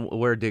to think on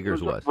where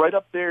Diggers was. Right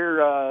up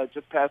there,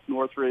 just past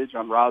Northridge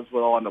on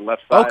Roswell on the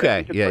left side. Okay,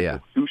 I think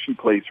it's a sushi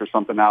place or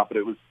something now, but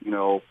it was,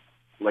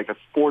 like a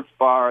sports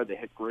bar. They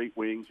had great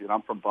wings, and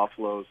I'm from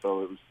Buffalo,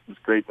 so it was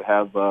great to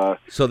have.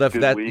 So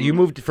that you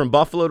moved from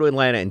Buffalo to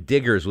Atlanta, and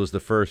Diggers was the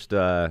first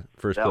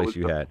place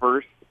you had.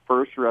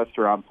 First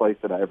restaurant place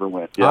that I ever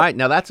went. Yep. All right,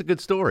 now that's a good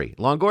story.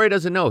 Longoria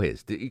doesn't know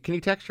his. Can you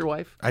text your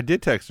wife? I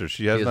did text her.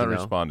 She has not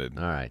responded.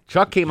 All right.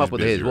 Chuck came up with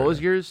his. What was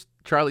yours?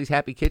 Charlie's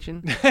Happy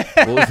Kitchen?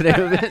 What was the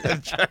name of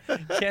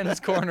it? Ken's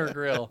Corner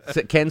Grill.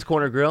 Ken's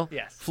Corner Grill?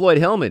 Yes. Floyd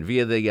Hillman,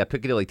 via the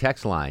Piccadilly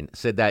text line,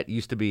 said that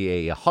used to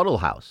be a Huddle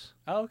House.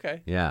 Oh,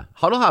 okay. Yeah.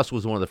 Huddle House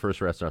was one of the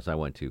first restaurants I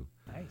went to.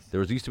 Nice.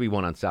 There used to be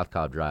one on South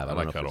Cobb Drive. I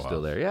don't know if it's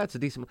still there. Yeah, it's a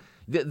decent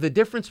one. The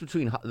difference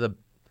between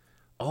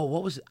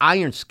what was it?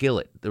 Iron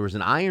Skillet. There was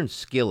an Iron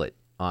Skillet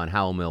on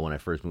Howell Mill when I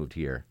first moved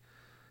here.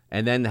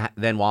 And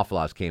then Waffle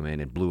House came in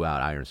and blew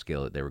out Iron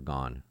Skillet. They were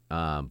gone.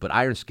 But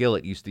Iron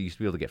Skillet used to be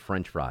able to get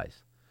French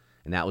fries.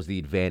 And that was the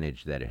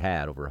advantage that it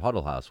had over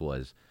Huddle House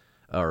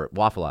or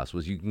Waffle House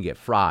was you can get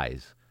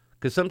fries.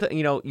 Because sometimes,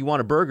 you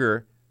want a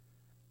burger,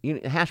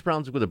 hash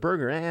browns with a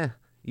burger,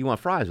 you want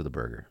fries with a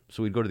burger.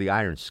 So we'd go to the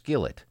Iron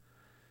Skillet.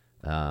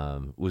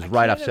 Was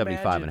right off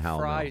 75 in Howell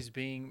Mill. Fries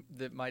being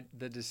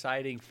the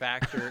deciding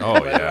factor.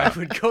 Oh, yeah. I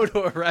would go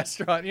to a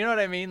restaurant. You know what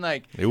I mean?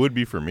 Like it would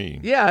be for me.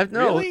 Yeah,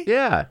 no, really?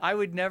 Yeah. I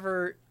would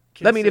never.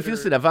 I mean, if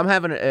I'm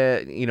having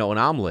an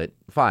omelet,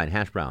 fine,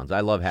 hash browns. I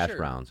love hash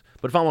browns.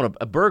 But if I want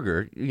a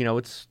burger,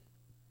 it's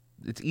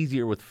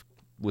easier with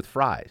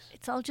fries.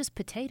 It's all just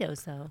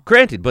potatoes, though.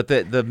 Granted, but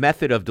the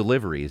method of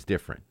delivery is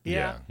different.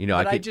 Yeah.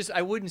 But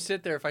I wouldn't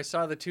sit there if I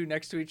saw the two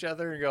next to each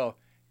other and go,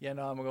 yeah,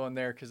 no, I'm going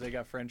there because they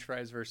got French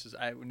fries versus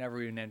I would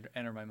never even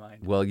enter my mind.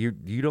 Well, you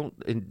don't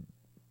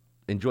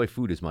enjoy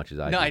food as much as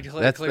I do. No, I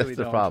clearly don't. That's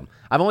the problem.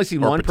 I've only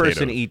seen one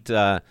person eat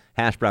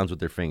hash browns with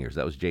their fingers.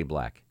 That was Jay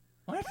Black.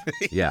 What?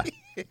 Yeah.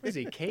 Was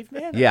he a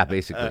caveman? Yeah,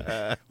 basically.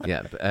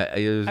 Yeah.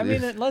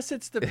 Unless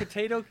it's the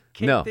potato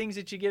cake things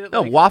that you get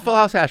at Waffle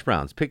House hash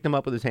browns. Picked them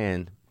up with his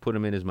hand, put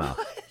them in his mouth.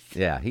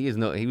 Yeah, he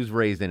was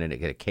raised in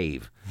a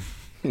cave.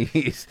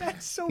 He's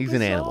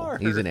an animal.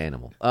 He's an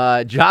animal.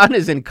 John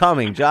is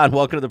incoming. John,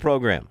 welcome to the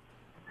program.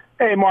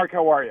 Hey, Mark,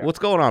 how are you? What's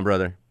going on,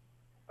 brother?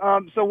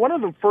 So one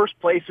of the first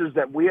places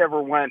that we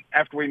ever went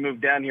after we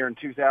moved down here in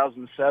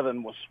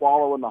 2007 was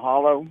Swallow in the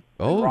Hollow.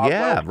 Oh,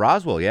 yeah,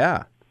 Roswell,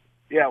 yeah.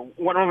 Yeah,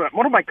 one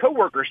of my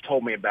coworkers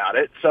told me about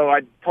it, so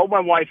I told my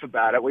wife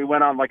about it. We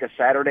went on like a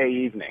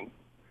Saturday evening.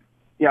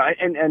 Yeah,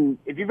 and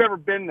if you've ever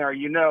been there,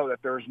 you know that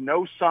there's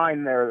no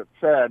sign there that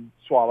said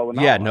Swallow in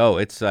the Hollow. Yeah, no,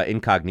 it's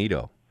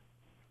incognito.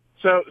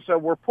 So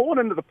we're pulling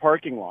into the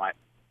parking lot,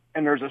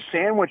 and there's a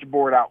sandwich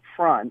board out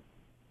front.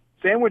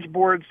 Sandwich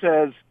board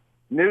says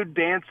nude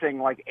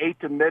dancing like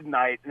 8 to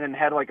midnight, and then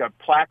had like a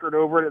placard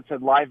over it that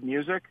said live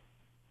music.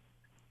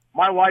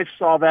 My wife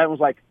saw that and was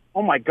like,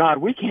 oh, my God,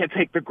 we can't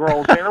take the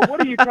girls there. What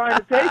are you trying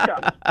to take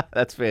us?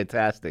 That's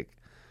fantastic.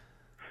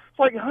 It's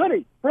like,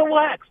 honey,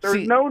 relax.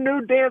 There's no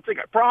nude dancing,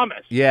 I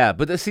promise. Yeah,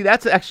 but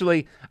that's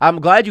actually, I'm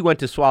glad you went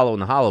to Swallow in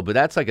the Hollow, but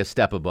that's like a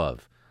step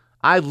above.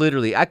 I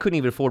couldn't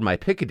even afford my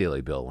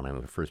Piccadilly bill when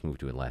I first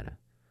moved to Atlanta.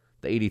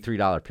 The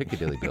 $83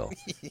 Piccadilly bill.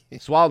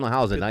 Swallow in the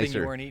Hollow is a nicer. Good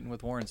thing you weren't eating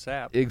with Warren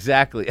Sapp.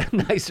 Exactly, a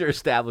nicer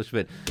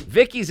establishment.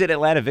 Vicky's in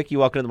Atlanta. Vicky,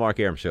 welcome to the Mark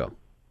Arum Show.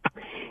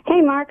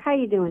 Hey, Mark, how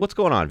you doing? What's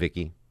going on,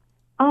 Vicky?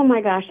 Oh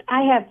my gosh,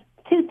 I have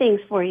two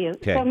things for you.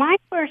 Okay. So my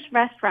first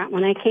restaurant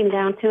when I came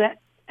down to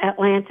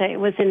Atlanta, it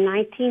was in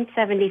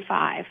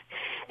 1975,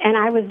 and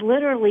I was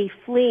literally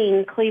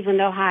fleeing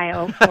Cleveland,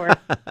 Ohio for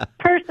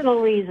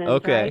personal reasons.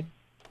 Okay. Right?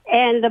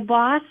 And the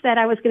boss that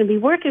I was going to be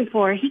working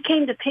for, he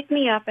came to pick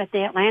me up at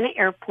the Atlanta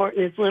airport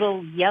in his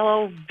little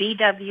yellow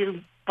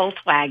VW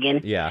Volkswagen.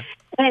 Yeah.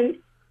 And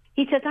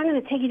he says, I'm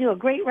going to take you to a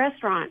great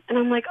restaurant. And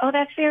I'm like, oh,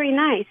 that's very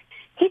nice.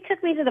 He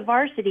took me to the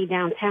Varsity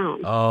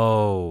downtown.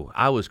 Oh,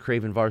 I was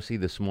craving Varsity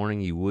this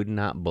morning. You would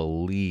not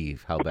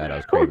believe how bad I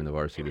was craving the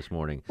Varsity this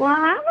morning. Well,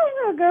 I'm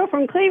a little girl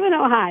from Cleveland,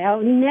 Ohio.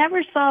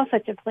 Never saw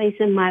such a place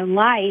in my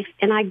life.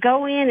 And I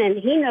go in, and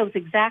he knows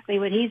exactly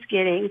what he's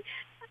getting.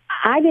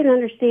 I didn't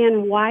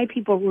understand why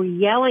people were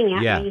yelling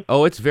at me.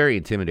 Oh, it's very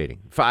intimidating.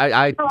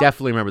 I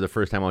definitely remember the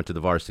first time I went to the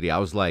Varsity. I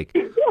was like,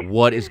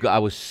 I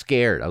was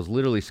scared. I was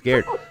literally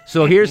scared.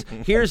 So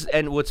here's,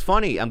 and what's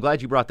funny, I'm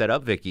glad you brought that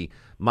up, Vicky.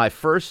 My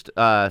first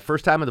time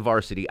at the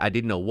Varsity, I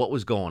didn't know what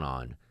was going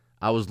on.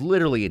 I was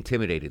literally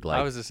intimidated. Like,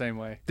 I was the same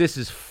way. This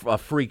is a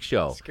freak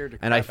show. Scared to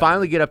and I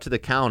finally get up to the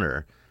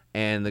counter,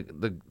 and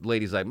the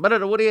lady's like, what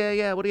do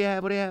you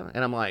have?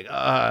 And I'm like,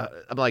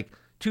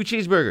 2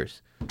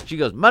 cheeseburgers. She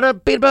goes,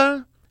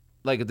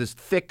 like this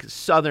thick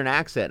Southern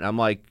accent. And I'm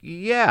like,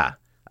 yeah.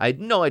 I had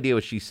no idea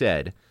what she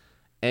said.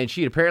 And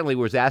she apparently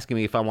was asking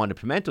me if I wanted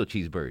pimento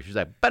cheeseburgers. She's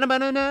like,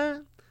 ba-da-ba-da-na.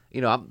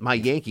 My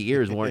Yankee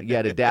ears weren't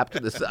yet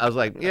adapted to this. I was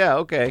like, yeah,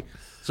 okay.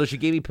 So she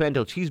gave me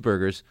pimento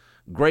cheeseburgers,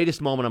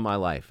 Greatest moment of my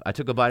life. I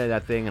took a bite of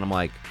that thing, and I'm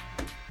like,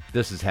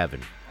 this is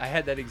heaven. I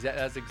had that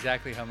that's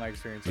exactly how my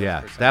experience was.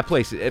 Yeah, that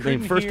place. I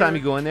mean, first time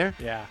you go in there.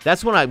 Yeah.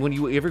 That's when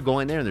you ever go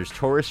in there and there's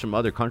tourists from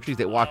other countries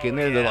that walk in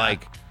there. They're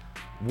like,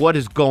 what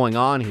is going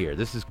on here?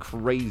 This is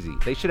crazy.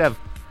 They should have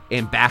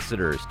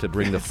ambassadors to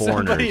bring the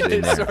foreigners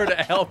in there. Sort of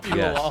help you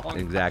along.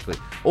 Exactly.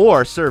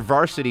 Or serve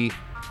Varsity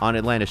on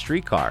Atlanta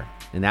Streetcar,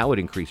 and that would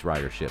increase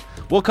ridership.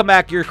 We'll come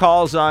back. Your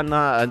calls on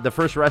the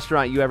first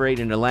restaurant you ever ate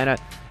in Atlanta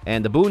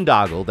and the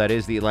boondoggle that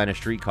is the Atlanta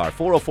Streetcar.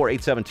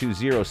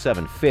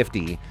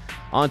 404-872-0750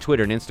 on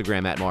Twitter and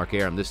Instagram at Mark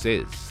Arum. This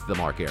is The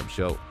Mark Arum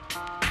Show.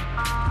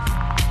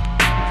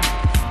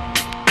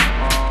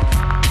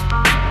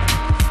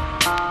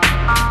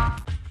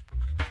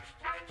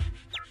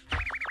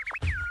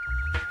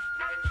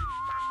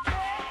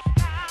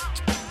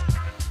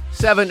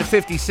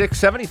 .56,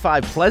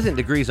 75 pleasant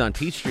degrees on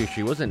Peachtree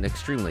Street. Wasn't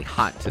extremely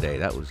hot today.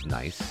 That was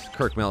nice.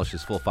 Kirk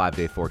Mellish's full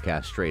 5-day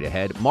forecast straight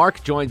ahead.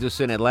 Mark joins us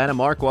in Atlanta.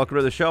 Mark, welcome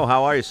to the show.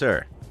 How are you,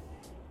 sir?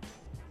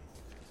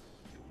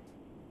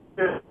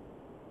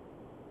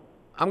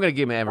 I'm going to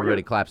give him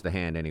everybody claps the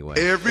hand anyway.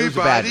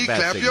 Everybody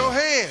clap your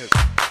hands.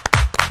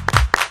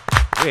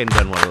 We hadn't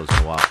done one of those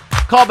in a while.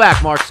 Call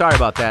back, Mark. Sorry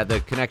about that.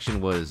 The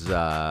connection was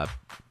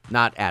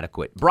not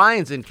adequate.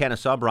 Brian's in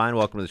Kennesaw. Brian,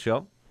 welcome to the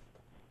show.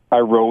 I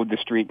rode the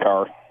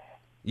streetcar.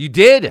 You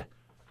did?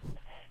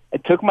 I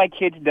took my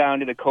kids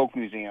down to the Coke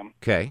Museum.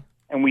 Okay.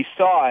 And we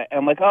saw it. And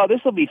I'm like, oh, this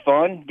will be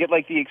fun. Get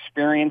like the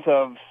experience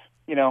of,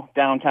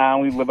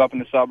 downtown. We live up in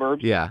the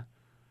suburbs. Yeah.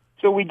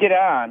 So we get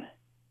on,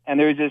 and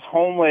there's this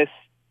homeless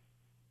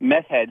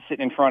meth head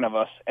sitting in front of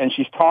us, and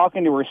she's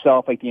talking to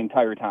herself like the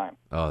entire time.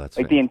 Oh, that's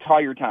like the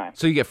entire time.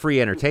 So you get free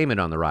entertainment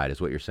on the ride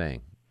is what you're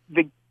saying.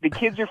 The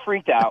kids are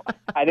freaked out.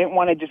 I didn't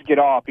want to just get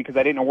off because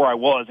I didn't know where I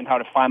was and how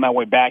to find my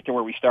way back to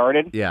where we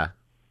started. Yeah.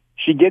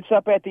 She gets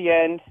up at the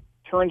end,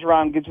 turns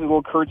around, gives us a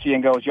little curtsy,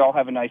 and goes, "Y'all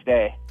have a nice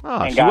day."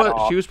 Oh, and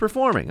she was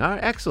performing. All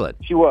right, excellent.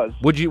 She was.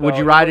 Would you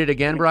ride it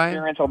again, Brian?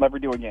 Experience I'll never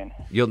do again.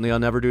 You'll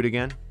never do it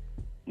again?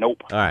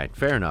 Nope. All right,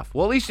 fair enough.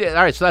 Well, at least all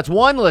right. So that's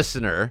one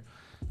listener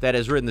that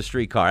has ridden the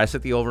streetcar. I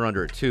set the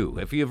over/under at 2.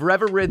 If you've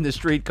ever ridden the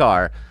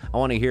streetcar, I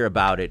want to hear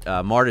about it.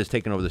 MARTA's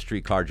taking over the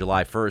streetcar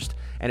July 1st,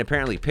 and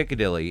apparently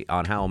Piccadilly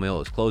on Howell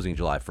Mill is closing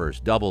July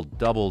 1st.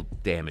 Double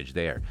damage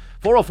there.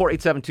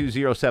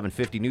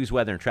 404-872-0750. News,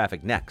 weather, and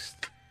traffic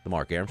next. The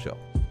Mark Arum Show.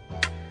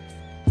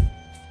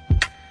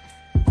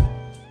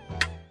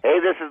 Hey,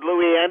 this is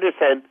Louis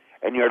Anderson,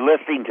 and you're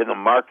listening to The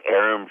Mark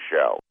Arum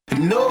Show.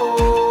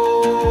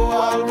 No,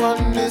 I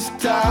want this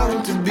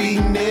town to be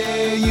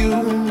near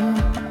you.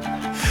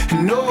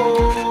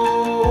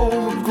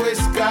 No gray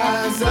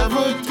skies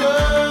ever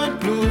turn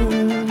blue.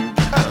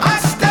 I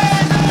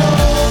stand alone.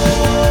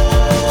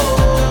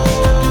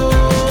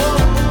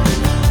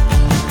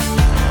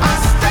 I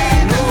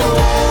stand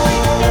alone.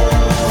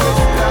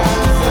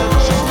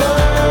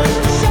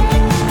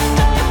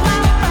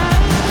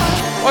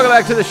 Welcome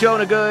back to the show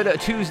and a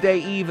good Tuesday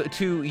Eve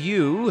to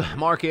you.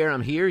 Mark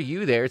Arum here,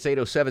 you there. It's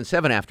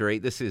 8:07 after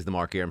 8. This is the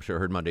Mark Arum Show,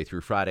 heard Monday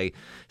through Friday,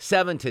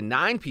 7 to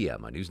 9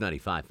 p.m. on News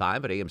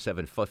 95.5 at AM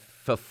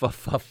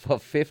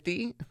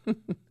 750.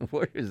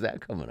 Where is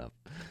that coming up?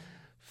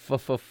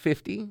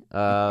 50.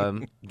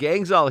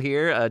 Gang's all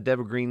here.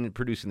 Deborah Green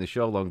producing the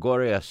show.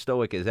 Longoria,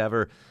 stoic as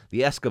ever. The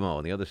Eskimo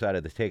on the other side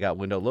of the takeout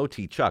window. Low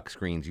T Chuck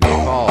screens your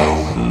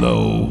calls.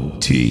 Low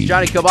T.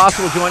 Johnny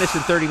Kilbasa will join us in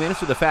 30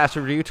 minutes with a fast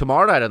review.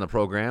 Tomorrow night on the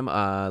program,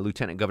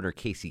 Lieutenant Governor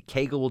Casey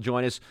Cagle will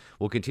join us.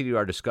 We'll continue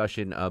our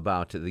discussion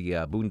about the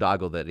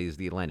boondoggle that is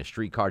the Atlanta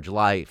Streetcar.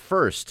 July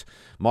 1st,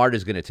 MARTA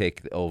is going to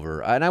take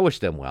over, and I wish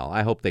them well.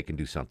 I hope they can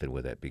do something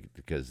with it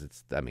because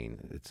it's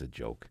a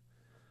joke.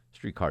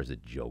 Streetcar's a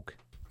joke.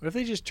 What if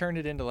they just turned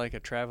it into like a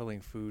traveling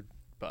food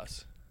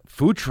bus?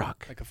 Food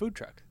truck. Like a food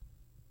truck.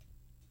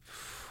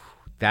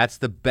 That's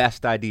the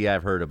best idea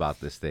I've heard about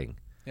this thing.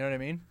 You know what I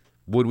mean?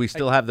 Would we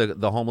still have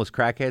the homeless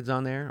crackheads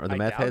on there? Or the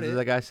meth heads, as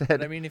the guy said?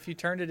 But I mean, if you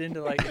turned it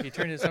into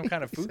some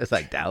kind of food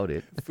I doubt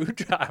it. Food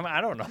truck,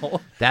 I don't know.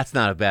 That's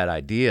not a bad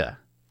idea.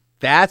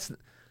 That's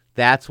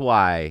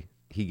why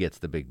he gets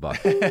the big buck.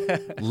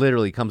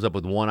 Literally comes up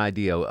with one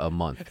idea a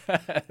month.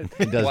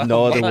 He does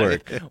no other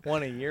work.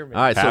 One a year, maybe.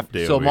 All right,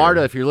 so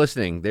MARTA, if you're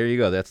listening, there you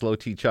go. That's Low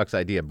T Chuck's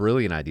idea.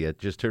 Brilliant idea.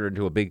 Just turn it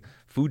into a big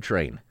food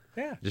train.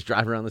 Yeah. Just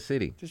drive around the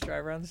city.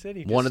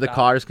 One of the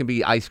cars can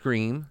be ice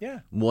cream. Yeah.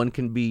 One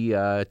can be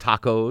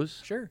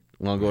tacos. Sure.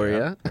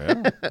 Longoria.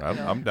 Yeah.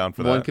 I'm down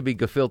for that. One could be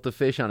gefilte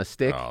fish on a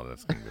stick. Oh,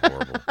 that's going to be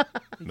horrible.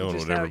 No one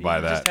would ever buy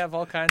that. Just have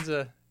all kinds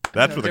of...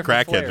 That's where the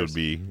crackheads flares. would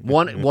be.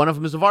 One of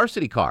them is a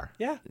varsity car.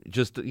 Yeah.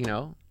 Just,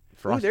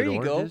 frosted there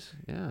you oranges.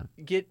 go. Yeah.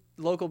 Get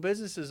local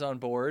businesses on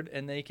board,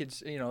 and they could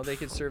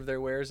serve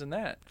their wares in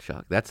that.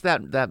 Chuck, that's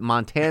that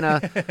Montana,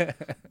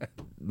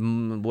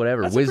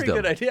 whatever, that's wisdom. That's a pretty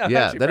good idea.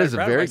 Yeah, that is a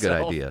very good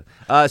idea.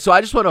 So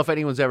I just want to know if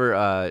anyone's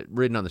ever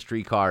ridden on the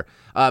streetcar.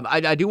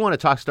 I do want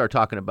to start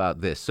talking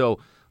about this. So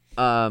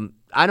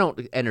I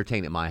don't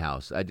entertain at my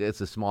house.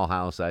 It's a small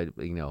house. I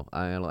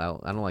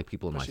don't like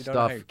people in my stuff. You don't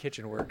know how your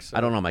kitchen works. So.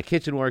 I don't know how my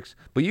kitchen works.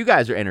 But you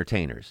guys are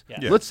entertainers.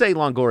 Yeah. Let's say,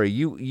 Longoria,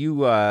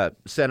 you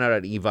sent out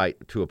an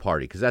Evite to a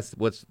party because that's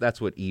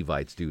what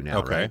Evites do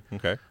now, right?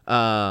 Okay.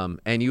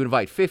 And you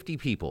invite 50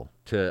 people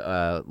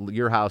to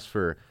your house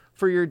for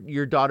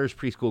your daughter's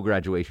preschool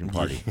graduation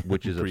party,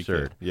 which is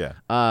absurd. Yeah.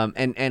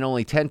 And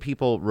only 10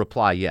 people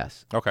reply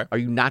yes. Okay. Are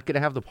you not going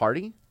to have the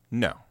party?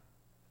 No.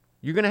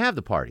 You're going to have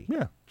the party.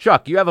 Yeah.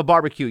 Chuck, you have a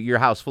barbecue at your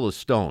house full of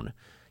stone.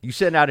 You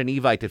send out an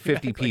Evite to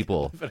 50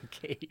 people. Live in a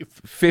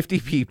cave. 50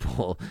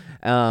 people,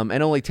 and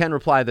only 10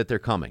 reply that they're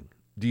coming.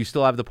 Do you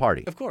still have the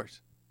party? Of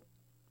course.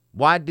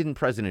 Why didn't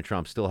President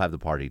Trump still have the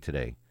party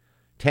today?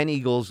 10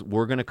 Eagles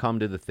were going to come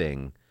to the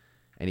thing,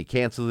 and he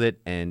canceled it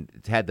and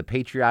had the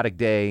patriotic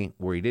day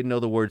where he didn't know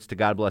the words to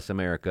God Bless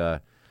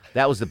America.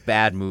 That was a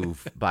bad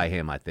move by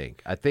him, I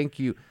think.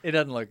 It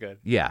doesn't look good.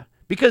 Yeah.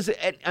 Because,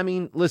 I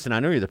mean, listen, I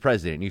know you're the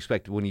president, and you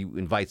expect when you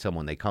invite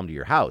someone, they come to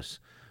your house.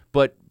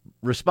 But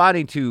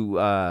responding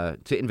to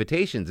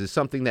invitations is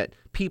something that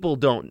people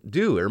don't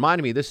do. It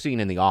reminded me of this scene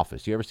in The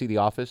Office. You ever see The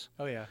Office?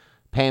 Oh, yeah.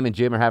 Pam and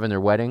Jim are having their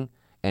wedding,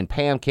 and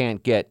Pam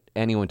can't get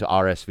anyone to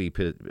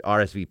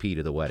RSVP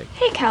to the wedding.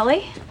 Hey,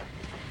 Kelly.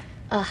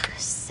 Ugh,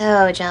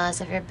 so jealous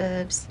of your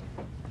boobs.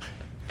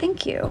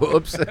 Thank you.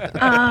 Whoops.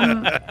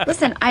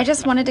 Listen, I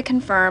just wanted to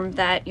confirm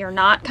that you're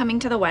not coming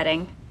to the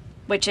wedding,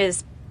 which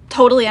is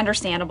totally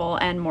understandable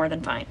and more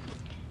than fine.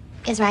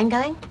 Is Ryan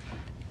going?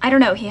 I don't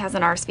know. He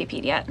hasn't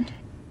RSVP'd yet.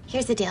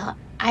 Here's the deal.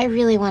 I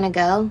really want to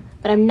go,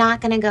 but I'm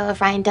not going to go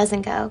if Ryan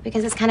doesn't go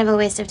because it's kind of a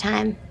waste of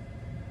time.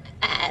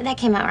 That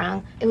came out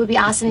wrong. It would be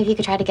awesome if you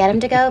could try to get him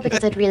to go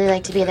because I'd really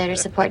like to be there to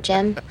support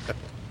Jim.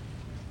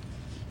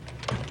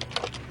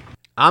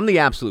 I'm the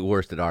absolute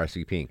worst at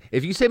RSVPing.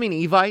 If you send me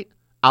an Evite,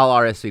 I'll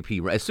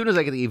RSVP. As soon as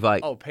I get the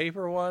Evite. Oh,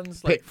 paper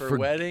ones? Like for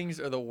weddings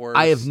are the worst.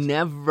 I have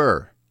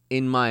never,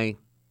 in my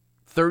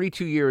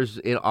 32 years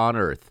on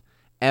Earth,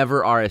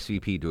 ever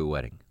RSVP'd to a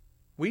wedding.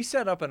 We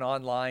set up an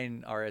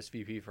online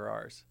RSVP for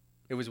ours.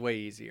 It was way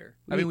easier.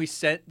 I mean, we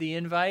sent the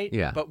invite,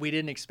 but we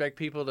didn't expect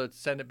people to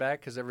send it back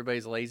because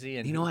everybody's lazy.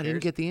 And I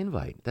didn't get the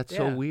invite. That's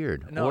so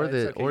weird. No,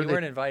 you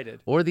weren't invited.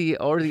 Or the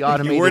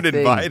automated you weren't thing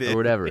invited. or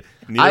whatever.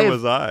 Neither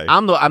was I.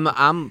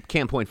 I'm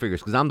can't point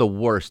fingers because I'm the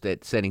worst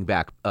at sending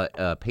back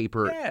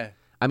paper. Yeah.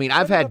 I mean,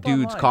 I've had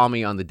dudes call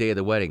me on the day of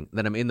the wedding.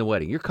 Then I'm in the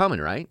wedding. You're coming,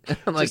 right?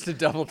 I'm Just to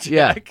double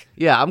check.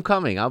 Yeah, I'm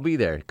coming. I'll be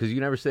there because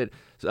you never said.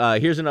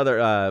 Here's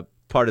another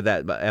part of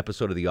that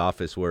episode of The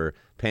Office where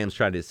Pam's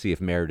trying to see if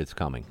Meredith's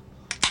coming.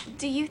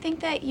 Do you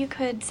think that you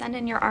could send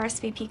in your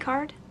RSVP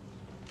card?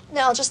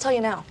 No, I'll just tell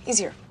you now.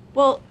 Easier.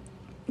 Well,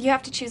 you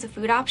have to choose a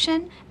food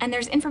option, and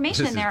there's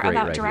information in there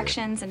about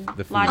directions and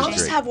lodging. I'll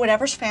just have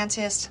whatever's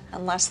fanciest,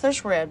 unless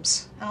there's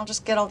ribs, and I'll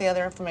just get all the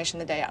other information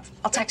the day of.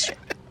 I'll text you.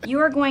 You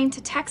are going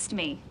to text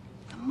me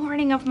the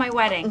morning of my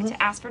wedding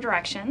to ask for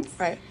directions.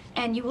 Right.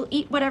 And you will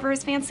eat whatever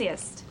is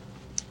fanciest.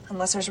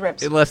 Unless there's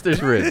ribs. Unless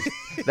there's ribs.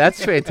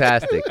 That's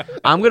fantastic.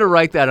 I'm going to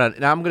write that on.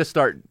 Now I'm going to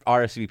start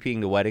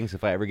RSVPing to weddings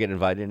if I ever get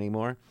invited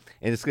anymore.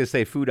 And it's going to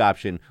say food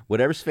option,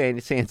 whatever's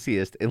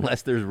fanciest,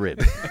 unless there's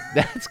ribs.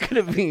 That's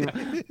going to be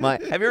my.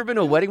 Have you ever been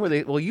to a wedding where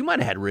they? Well, you might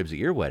have had ribs at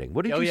your wedding.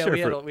 What did you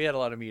serve? We had a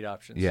lot of meat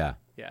options. Yeah.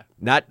 Yeah.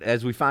 Not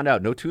as we found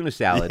out. No tuna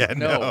salad. Yeah,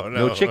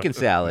 no chicken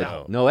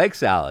salad. No egg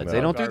salads. No.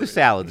 They don't do the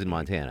salads in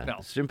Montana. No.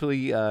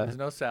 Simply. There's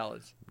no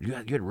salads. You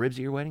had ribs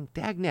at your wedding?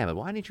 Dagnabbit.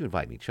 Why didn't you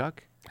invite me,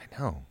 Chuck? I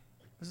know.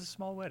 It was a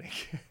small wedding.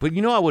 But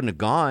I wouldn't have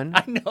gone.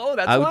 I know.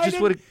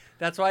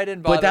 That's why I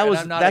didn't bother.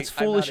 But that's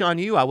foolish on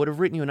you. I would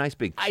have written you a nice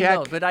big check. I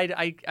know, but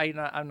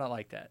I'm not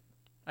like that.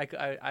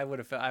 I would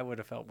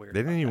have felt weird.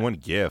 They didn't even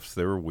want gifts.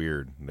 They were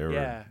weird.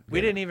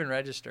 We didn't even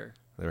register.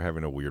 They were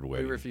having a weird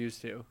wedding. We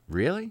refused to.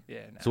 Really?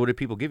 Yeah. No. So what did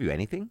people give you?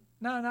 Anything?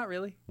 No, not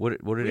really. What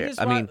did it?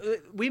 I mean,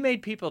 we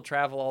made people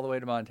travel all the way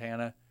to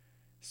Montana.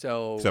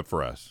 So except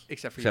for us.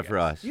 Except for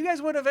us. You guys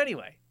would have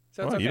anyway.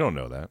 So it's okay. You don't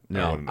know that.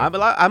 No,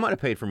 I might have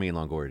paid for me and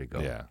Longoria to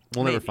go. Yeah,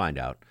 we'll never find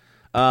out.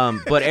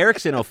 But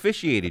Erickson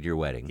officiated your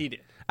wedding. He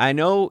did. I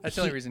know. That's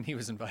the only reason he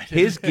was invited.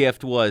 His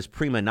gift was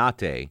prima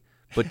nate,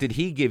 but did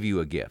he give you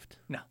a gift?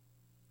 No.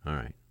 All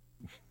right.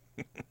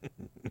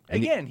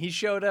 Again, he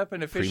showed up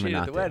and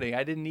officiated the wedding.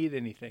 I didn't need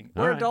anything.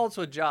 We're adults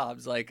with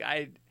jobs. Like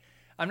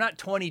I'm not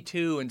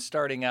 22 and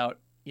starting out.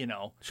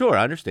 Sure,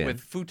 I understand. With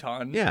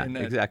futon, yeah, in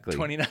exactly.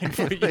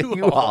 29-foot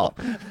U-Haul.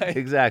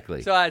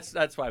 Exactly. So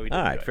that's why we did.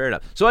 All right, fair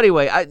enough. So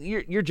anyway,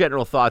 your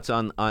general thoughts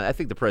on I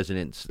think the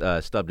president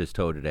stubbed his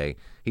toe today.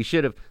 He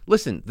should have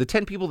listened. The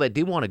 10 people that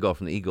did want to go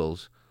from the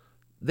Eagles,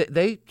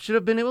 they should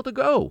have been able to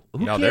go.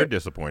 Now they're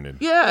disappointed.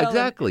 Yeah,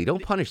 exactly.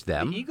 Don't punish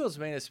them. The Eagles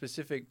made a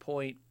specific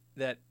point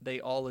that they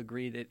all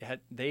agreed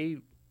they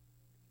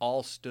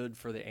all stood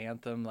for the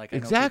anthem. Like I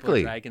know people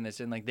are dragging this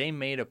in. Like they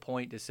made a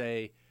point to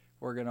say,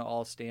 we're going to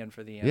all stand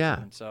for the anthem.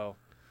 Yeah. And so,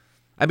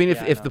 I mean,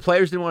 if the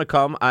players didn't want to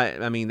come,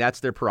 I mean, that's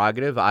their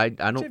prerogative. I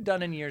don't. Which they've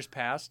done in years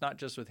past, not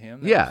just with him.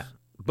 Yeah.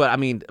 But I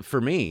mean,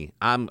 for me,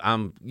 I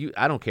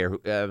don't care.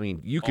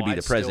 You could be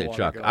the president,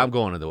 Chuck. I'm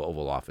going to the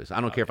Oval Office. I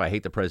don't care if I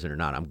hate the president or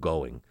not. I'm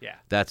going. Yeah.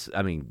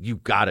 You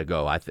got to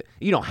go.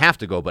 You don't have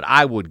to go, but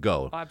I would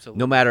go. Oh, absolutely.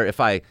 No matter if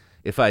I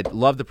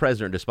love the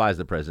president or despise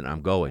the president,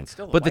 I'm going.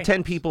 But the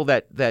 10 people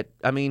that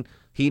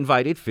he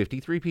invited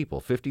 53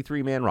 people,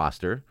 53-man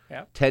roster.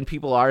 Yep. 10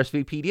 people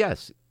RSVP'd.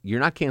 Yes. You're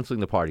not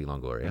canceling the party,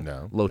 Longoria.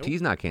 No. Low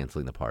T's not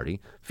canceling the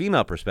party.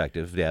 Female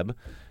perspective, Deb.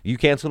 You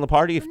canceling the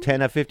party if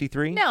 10 have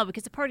 53? No,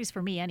 because the party's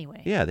for me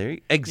anyway. Yeah,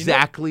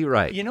 exactly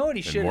right. You know what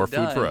he should more have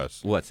done? food for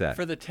us. What's that?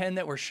 For the 10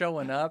 that were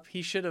showing up,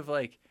 he should have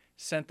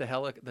sent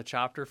the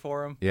chopter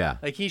for him. Yeah.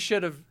 He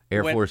should have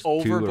Air went Force 2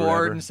 or overboard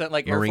whatever. and sent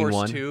Marine Air Force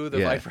 1. 2,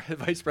 the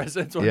vice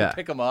presidents were to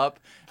pick him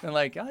up. And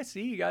I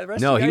see you guys. The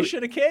rest of you guys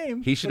should have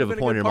came. He should have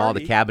appointed him all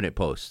the cabinet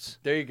posts.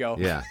 There you go.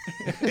 Yeah.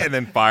 And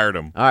then fired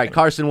him. All right,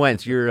 Carson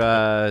Wentz, you're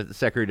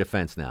Secretary of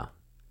Defense now.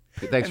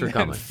 Thanks for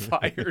coming.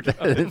 Fired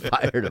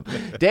him.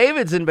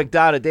 David's in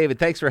McDonough. David,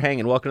 thanks for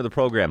hanging. Welcome to the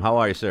program. How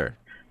are you, sir?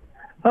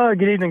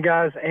 Good evening,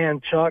 guys,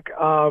 and Chuck.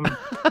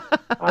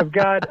 I've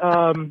got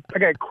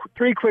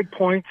three quick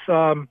points.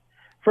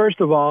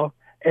 First of all,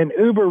 an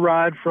Uber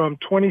ride from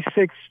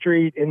 26th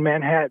Street in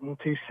Manhattan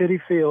to Citi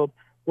Field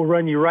will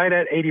run you right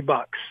at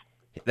 $80.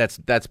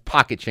 That's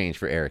pocket change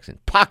for Erickson.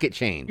 Pocket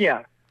change.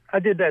 Yeah, I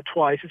did that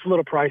twice. It's a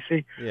little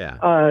pricey.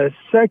 Yeah.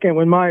 Second,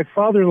 when my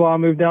father-in-law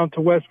moved down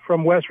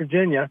from West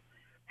Virginia,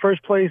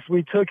 first place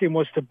we took him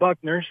was to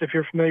Buckner's, if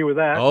you're familiar with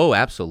that. Oh,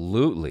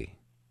 absolutely.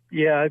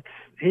 Yeah,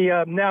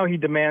 now he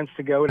demands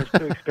to go, and it's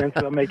too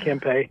expensive. I'll make him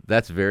pay.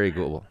 That's very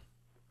cool.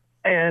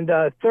 And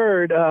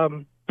third,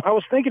 I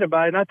was thinking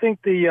about it, and I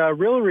think the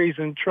real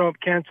reason Trump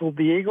canceled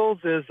the Eagles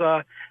is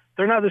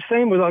they're not the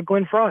same without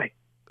Glenn Frey.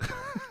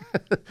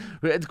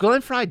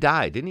 Glenn Frey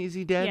died, didn't he? Is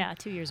he dead? Yeah,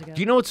 2 years ago.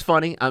 Do you know what's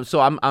funny?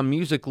 I'm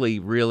musically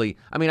really.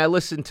 I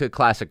listened to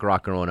classic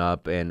rock growing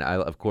up, and I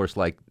of course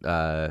like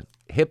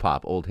hip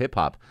hop, old hip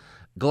hop.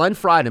 Glenn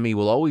Frey to me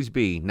will always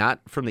be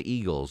not from the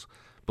Eagles,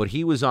 but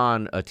he was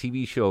on a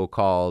TV show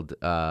called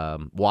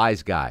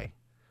Wise Guy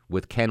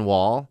with Ken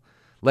Wall.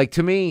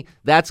 To me,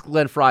 that's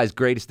Glenn Frey's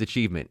greatest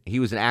achievement. He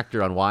was an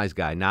actor on Wise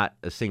Guy, not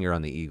a singer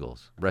on the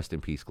Eagles. Rest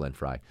in peace, Glenn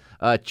Frey.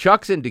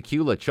 Chuck's in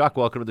Decula. Chuck,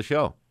 welcome to the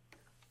show.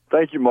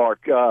 Thank you,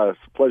 Mark. It's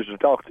a pleasure to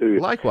talk to you.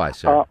 Likewise,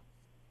 sir.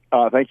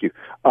 Thank you.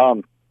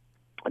 I'm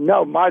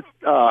going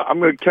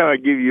to kind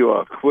of give you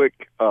a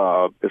quick,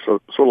 it's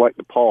sort of like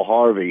the Paul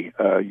Harvey,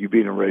 you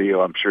being in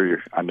radio, I'm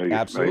sure I know you're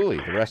Absolutely.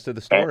 familiar. The rest of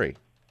the story.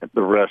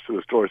 The rest of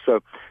the story. So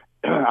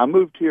I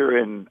moved here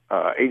in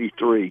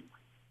 83.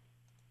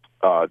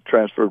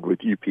 Transferred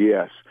with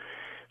UPS.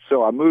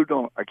 So I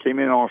came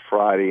in on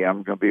Friday.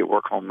 I'm going to be at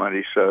work on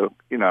Monday, so,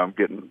 I'm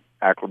getting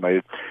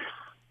acclimated.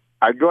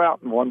 I go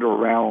out and wander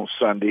around on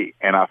Sunday,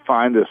 and I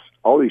find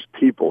all these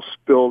people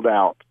spilled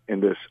out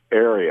in this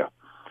area.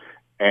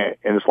 And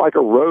it's like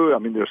a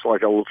road. There's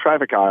like a little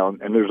traffic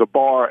island, and there's a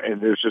bar, and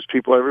there's just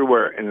people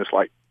everywhere, and it's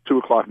like 2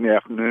 o'clock in the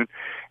afternoon,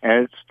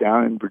 and it's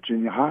down in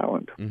Virginia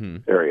Highland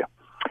area.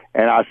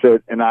 And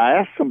I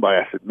asked somebody,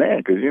 I said,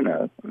 man, because,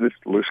 this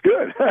looks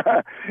good.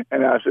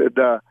 And I said,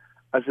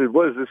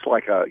 what is this,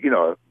 like a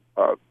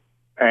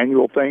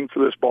annual thing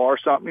for this bar or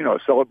something, a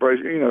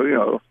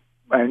celebration,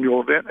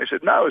 annual event? They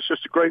said, no, it's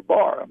just a great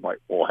bar. I'm like,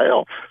 well,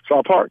 hell. So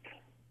I parked.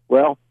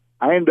 Well,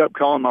 I ended up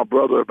calling my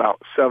brother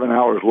about 7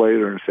 hours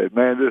later and said,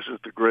 man, this is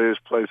the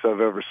greatest place I've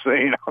ever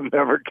seen. I'm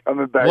never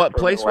coming back. What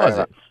place was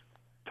it?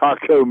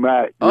 Taco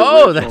Mac.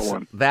 Oh,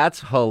 that's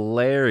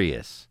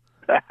hilarious.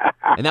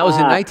 And that was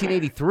in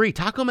 1983.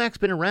 Taco Mac's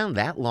been around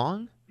that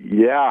long?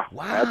 Yeah.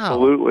 Wow.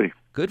 Absolutely.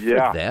 Good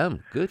for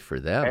them. Good for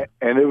them.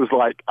 And it was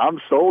like, I'm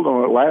sold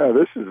on Atlanta.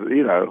 This is,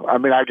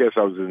 I guess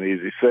I was an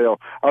easy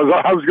sale. I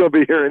was going to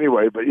be here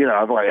anyway, but,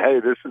 I'm like, hey,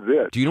 this is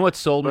it. Do you know what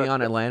sold me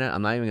on Atlanta?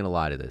 I'm not even going to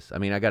lie to this.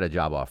 I got a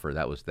job offer.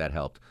 That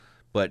helped.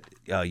 But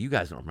you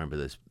guys don't remember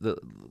this. The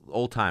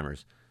old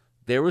timers.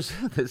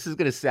 This is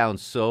going to sound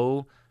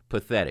so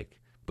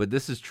pathetic, but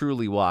this is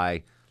truly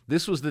why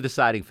this was the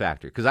deciding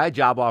factor. Because I had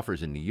job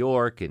offers in New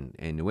York and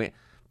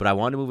but I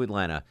wanted to move to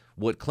Atlanta.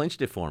 What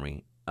clinched it for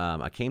me,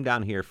 I came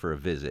down here for a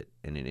visit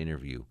and an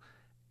interview,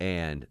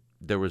 and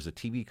there was a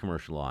TV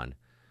commercial on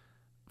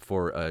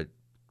for a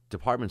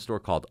department store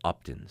called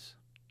Upton's.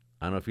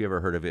 I don't know if you ever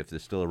heard of it, if they're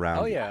still around.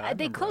 Oh, yeah.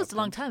 They closed a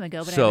long time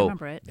ago, but I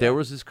remember it. There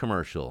was this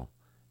commercial,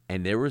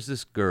 and there was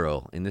this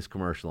girl in this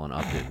commercial on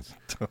Upton's.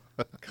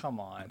 Come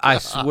on. I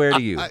swear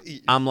to you.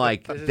 I'm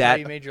like, this is how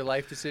you made your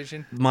life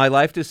decision? My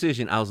life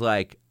decision, I was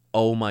like,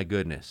 oh, my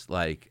goodness.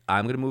 Like,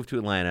 I'm going to move to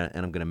Atlanta,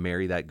 and I'm going to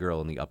marry that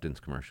girl in the Upton's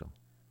commercial.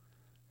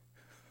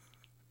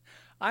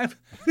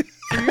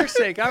 For your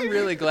sake, I'm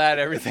really glad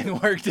everything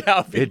worked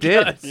out. It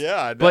did.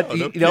 Yeah, I know. But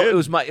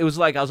it was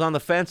like I was on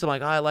the fence. I'm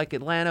like, I like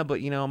Atlanta, but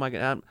am I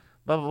gonna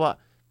blah blah blah.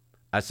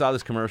 I saw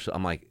this commercial.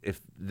 I'm like, if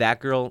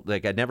that girl,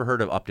 like, I'd never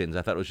heard of Upton's.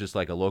 I thought it was just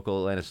like a local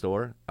Atlanta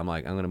store. I'm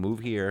like, I'm gonna move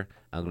here.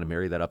 I'm gonna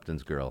marry that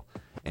Upton's girl,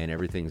 and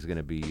everything's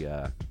gonna be,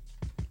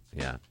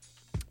 yeah.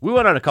 We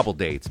went on a couple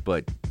dates,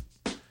 but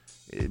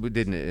It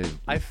didn't.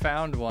 I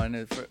found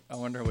one. I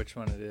wonder which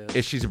one it is.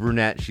 If she's a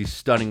brunette, she's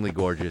stunningly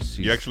gorgeous.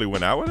 You actually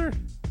went out with her?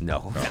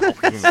 No. I was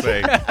going to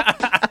say,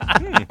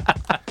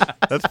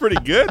 that's pretty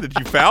good that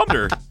you found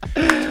her.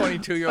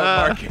 22-year-old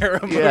Mark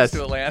Arum moves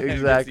to Atlanta.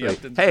 Exactly.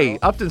 Upton's hey,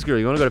 Upton's Girl,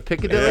 you want to go to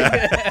Piccadilly?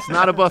 It's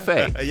not a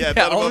buffet.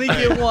 Only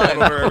get one.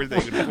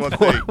 Everything. One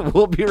thing.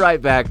 We'll be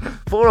right back.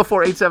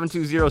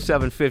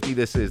 404-872-0750.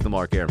 This is the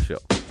Mark Arum Show.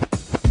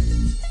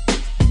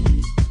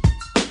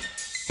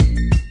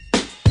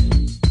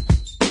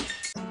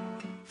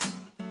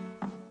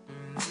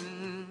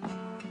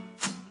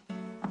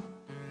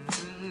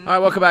 All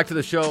right, welcome back to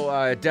the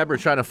show. Deborah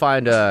trying to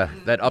find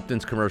that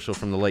Upton's commercial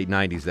from the late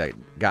 90s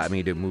that got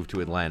me to move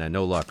to Atlanta.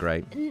 No luck,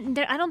 right?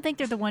 I don't think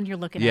they're the one you're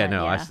looking at.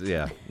 No,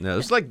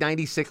 it's like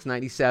 96,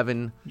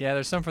 97. Yeah,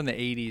 there's some from the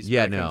 80s.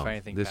 Yeah, no,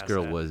 this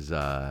girl was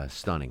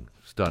stunning.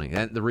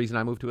 And the reason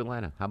I moved to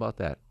Atlanta. How about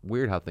that?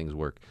 Weird how things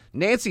work.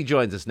 Nancy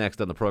joins us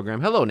next on the program.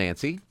 Hello,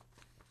 Nancy.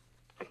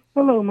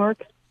 Hello,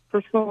 Mark.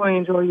 First of all, I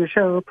enjoy your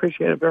show.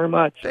 Appreciate it very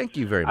much. Thank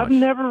you very much. I've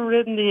never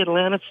ridden the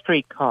Atlanta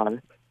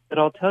streetcar. But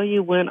I'll tell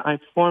you when I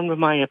formed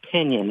my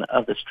opinion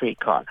of the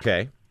streetcar.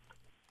 Okay.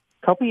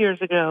 A couple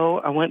years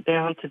ago, I went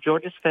down to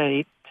Georgia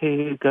State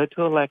to go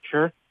to a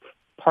lecture,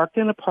 parked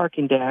in a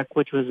parking deck,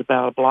 which was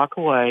about a block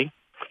away.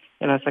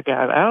 And as I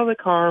got out of the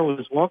car,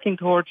 was walking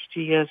towards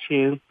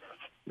GSU,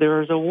 there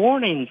was a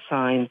warning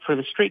sign for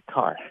the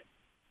streetcar.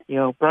 You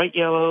know, bright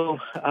yellow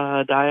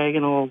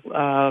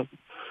diagonal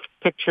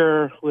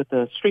picture with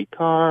a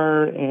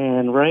streetcar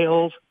and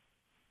rails,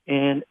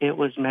 and it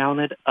was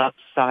mounted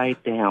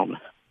upside down.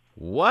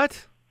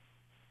 What?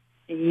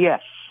 Yes.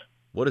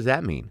 What does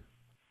that mean?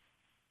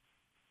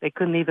 They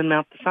couldn't even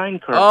mount the sign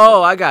correctly.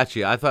 Oh, I got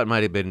you. I thought it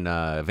might have been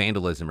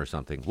vandalism or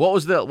something. What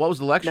was the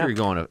lecture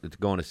you're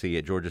going to see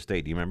at Georgia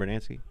State? Do you remember,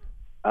 Nancy?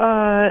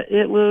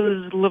 It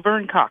was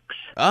Laverne Cox.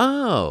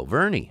 Oh,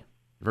 Vernie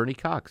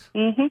Cox.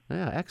 Mm-hmm.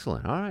 Yeah,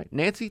 excellent. All right,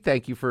 Nancy,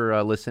 thank you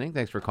for listening.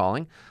 Thanks for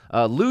calling.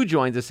 Lou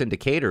joins us in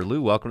Decatur.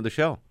 Lou, welcome to the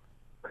show.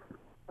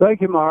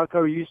 Thank you, Mark.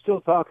 Are you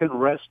still talking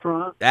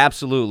restaurant?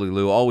 Absolutely,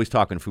 Lou. Always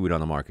talking food on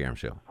the Mark Arum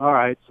Show. All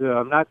right. So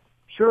I'm not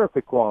sure if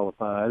it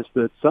qualifies,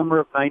 but summer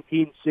of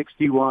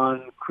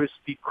 1961,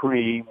 Krispy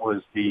Kreme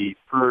was the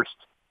first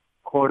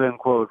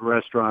quote-unquote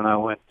restaurant I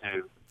went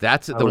to.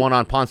 That's the one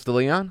on Ponce de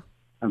Leon?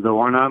 The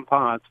one on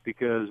Ponce,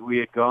 because we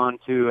had gone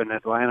to an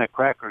Atlanta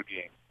Cracker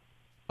game.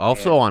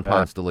 Also on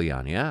Ponce de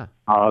Leon, yeah.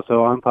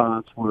 Also on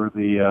Ponce, where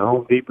the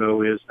Home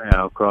Depot is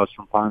now, across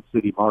from Ponce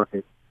City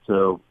Market.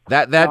 So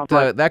that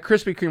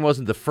Krispy Kreme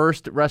wasn't the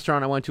first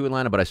restaurant I went to in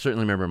Atlanta, but I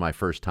certainly remember my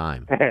first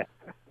time.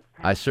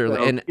 I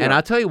certainly and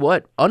I'll tell you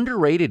what,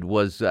 underrated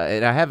was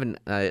and I haven't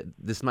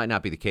this might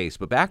not be the case,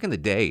 but back in the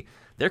day,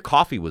 their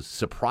coffee was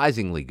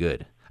surprisingly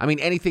good. I mean,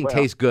 anything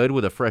tastes good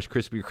with a fresh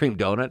Krispy Kreme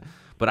donut,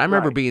 but I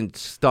remember being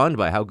stunned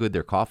by how good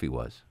their coffee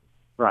was.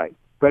 Right.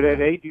 But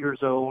at 8 years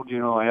old,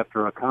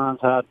 after a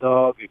Conn's hot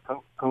dog, a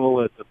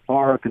Coca-Cola at the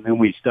park, and then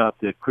we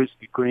stopped at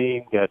Krispy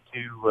Kreme, got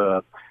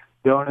 2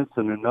 donuts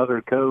and another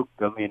Coke.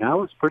 I mean, I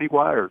was pretty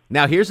wired.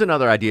 Now, here's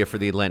another idea for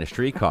the Atlanta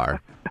streetcar.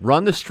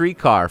 Run the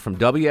streetcar from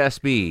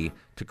WSB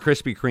to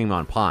Krispy Kreme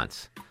on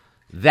Ponce.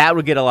 That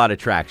would get a lot of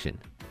traction.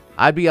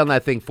 I'd be on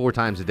that thing 4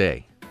 times a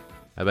day.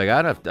 I'd be like,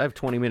 I have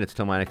 20 minutes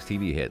till my next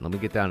TV hit. Let me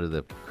get down to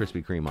the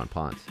Krispy Kreme on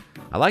Ponce.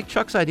 I like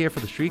Chuck's idea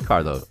for the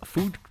streetcar, though.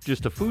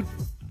 Just a food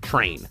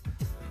train.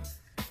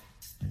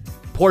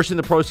 Portion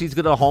the proceeds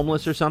go to the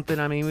homeless or something.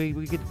 I mean,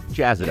 we could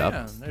jazz it up.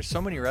 Yeah, there's so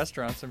many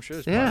restaurants. I'm sure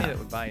there's plenty that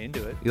would buy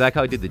into it. You like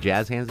how I did the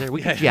jazz hands there?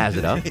 We could jazz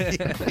it up.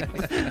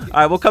 All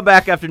right, we'll come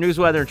back after news,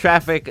 weather, and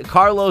traffic.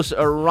 Carlos,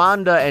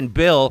 Rhonda, and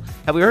Bill.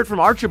 Have we heard from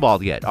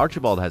Archibald yet?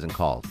 Archibald hasn't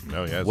called.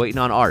 No, he hasn't. Waiting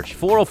on Arch.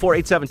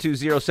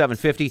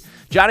 404-872-0750.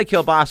 Johnny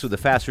Kilbasa with the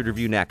fast food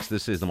review next.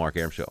 This is the Mark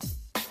Arum Show.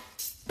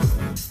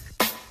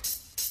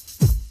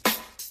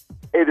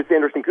 Hey, this is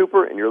Anderson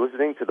Cooper, and you're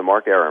listening to the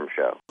Mark Arum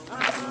Show.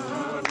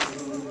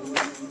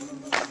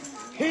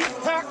 He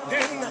packed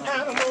in the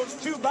animals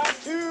 2 by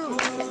 2,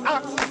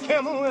 ox, a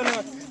camel, and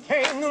a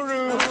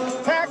kangaroo.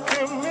 Packed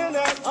him in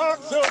that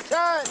ox so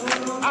tight,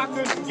 I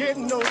couldn't get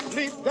no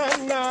sleep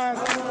that night.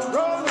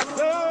 Rolling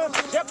Stones,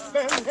 Shep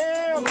and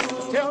Ham,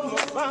 tell them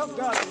about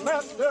that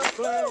master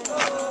plan.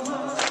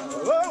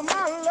 Oh,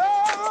 my Lord.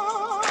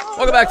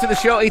 Welcome back to the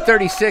show.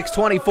 8:36,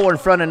 24 in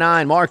front of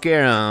 9. Mark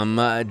Arum,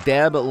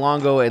 Deb,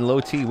 Longo, and Low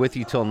T with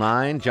you till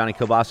 9. Johnny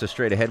Kilbasa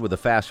straight ahead with a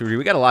fast review.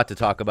 We got a lot to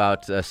talk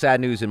about.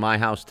 Sad news in my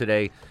house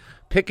today.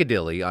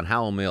 Piccadilly on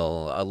Howell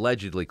Mill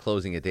allegedly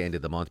closing at the end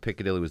of the month.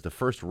 Piccadilly was the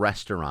first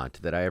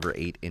restaurant that I ever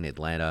ate in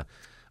Atlanta.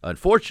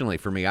 Unfortunately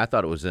for me, I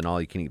thought it was an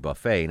all-you-can-eat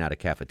buffet, not a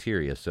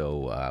cafeteria.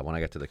 So when I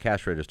got to the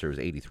cash register, it was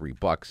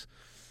 $83.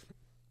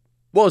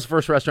 What was the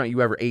first restaurant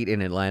you ever ate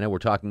in Atlanta? We're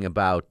talking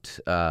about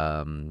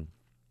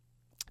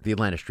the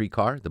Atlanta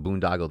streetcar, the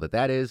boondoggle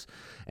that is,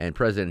 and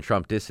President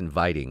Trump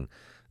disinviting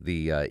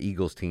the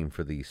Eagles team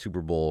for the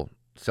Super Bowl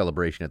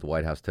celebration at the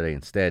White House today,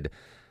 instead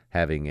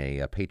having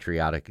a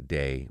patriotic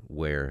day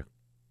where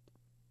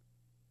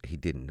he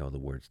didn't know the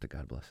words to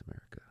God Bless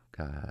America.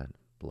 God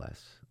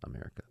bless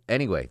America.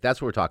 Anyway,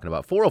 that's what we're talking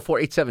about.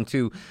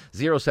 404-872-0750,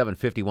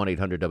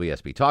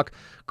 1-800-WSB Talk.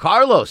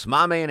 Carlos,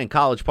 my man in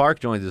College Park,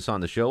 joins us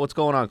on the show. What's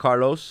going on,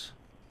 Carlos?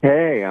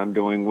 Hey, I'm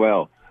doing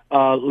well.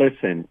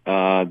 Listen,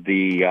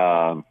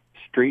 the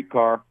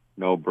streetcar,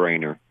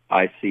 no-brainer.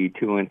 I see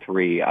 2 and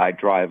 3. I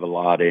drive a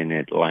lot in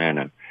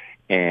Atlanta,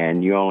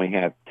 and you only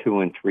have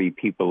 2 and 3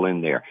 people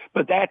in there.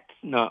 But that's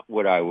not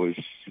what I was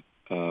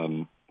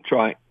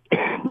trying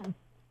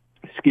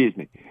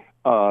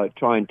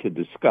to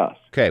discuss.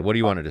 Okay, what do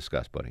you want to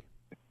discuss, buddy?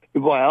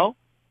 Well,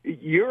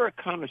 you're a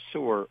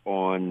connoisseur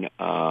on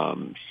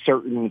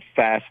certain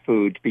fast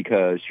foods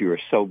because you're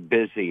so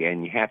busy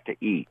and you have to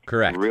eat.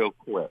 Correct. Real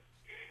quick.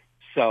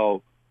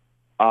 So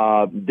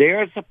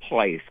there's a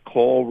place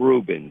called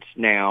Reuben's.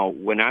 Now,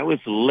 when I was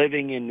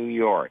living in New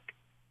York,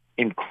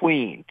 in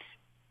Queens,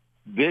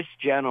 this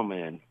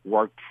gentleman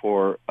worked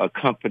for a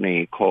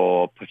company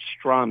called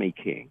Pastrami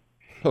King.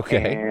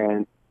 Okay.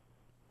 And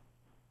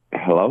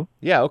hello?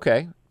 Yeah,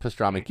 okay.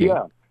 Pastrami King.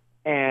 Yeah.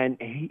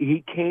 And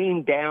he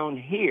came down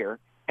here,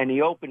 and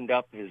he opened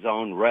up his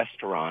own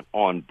restaurant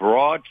on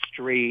Broad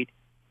Street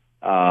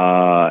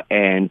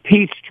and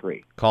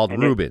Peachtree. Called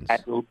Reuben's.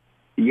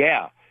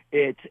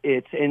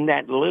 It's in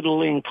that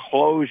little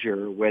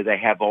enclosure where they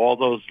have all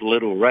those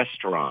little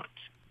restaurants.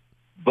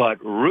 But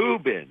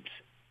Reuben's,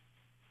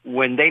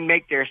 when they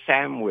make their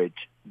sandwich,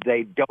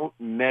 they don't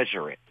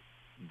measure it.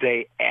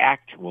 They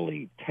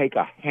actually take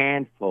a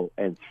handful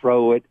and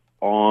throw it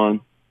on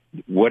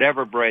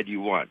whatever bread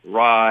you want,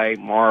 rye,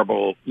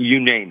 marble, you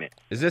name it.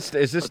 Is this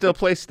still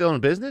place still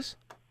in business?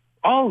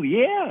 Oh,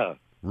 yeah.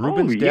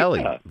 Reuben's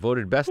Deli,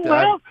 voted best.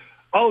 Well,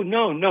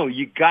 no,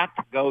 you got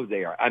to go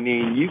there. I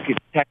mean, you can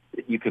text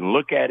it, you can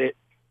look at it,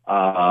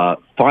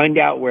 find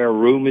out where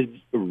Reuben's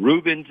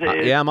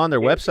is. Yeah, I'm on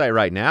their website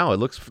right now. It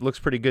looks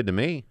pretty good to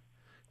me.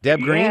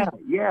 Deb Green?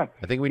 Yeah.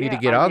 I think we need to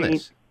get on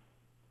this.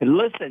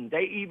 Listen,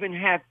 they even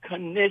have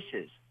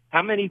knishes.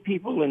 How many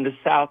people in the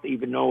South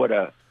even know what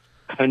a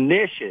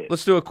knish is?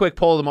 Let's do a quick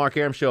poll of the Mark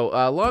Arum Show.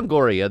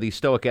 Longoria, the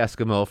stoic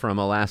Eskimo from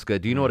Alaska,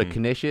 do you know what a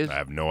knish is? I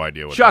have no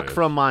idea what Chuck that is.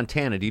 from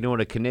Montana, do you know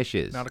what a knish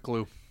is? Not a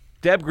clue.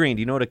 Deb Green, do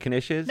you know what a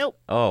knish is? Nope.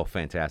 Oh,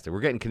 fantastic. We're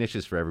getting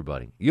knishes for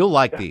everybody. You'll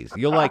like these.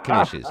 You'll like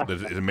knishes.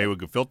 Is it made with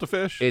gefilte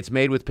fish? It's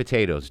made with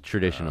potatoes,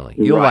 traditionally.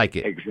 You'll like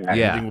it. Exactly.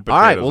 Yeah. All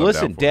right, well,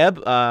 listen, Deb,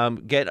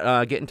 get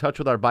in touch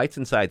with our Bites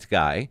and Sides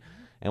guy,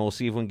 and we'll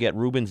see if we can get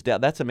Reuben's Deli.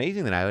 That's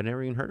amazing that I had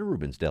never even heard of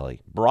Reuben's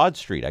Deli. Broad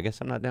Street. I guess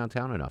I'm not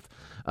downtown enough.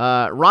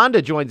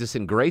 Rhonda joins us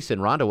in Grayson.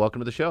 Rhonda,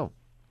 welcome to the show.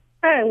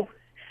 Hey.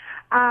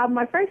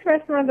 My first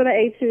restaurant that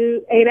I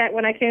ate at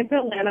when I came to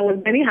Atlanta was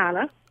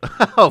Benihana.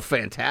 Oh,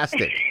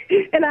 fantastic.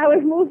 And I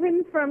was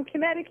moving from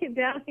Connecticut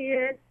down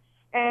here,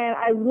 and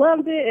I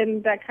loved it,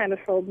 and that kind of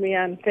sold me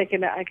on thinking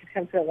that I could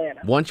come to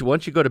Atlanta. Once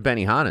you go to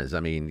Benihana's, I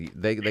mean,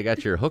 they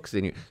got your hooks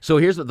in you. So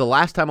here's the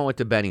last time I went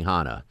to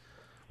Benihana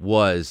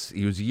was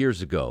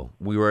years ago.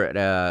 We were at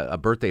a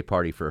birthday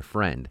party for a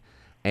friend,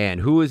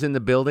 and who was in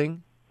the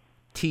building?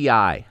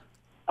 T.I.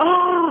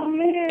 Oh,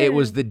 man. It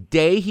was the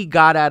day he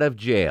got out of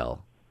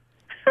jail.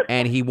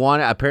 And he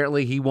wanted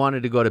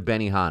to go to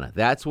Benihana.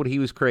 That's what he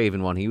was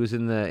craving when he was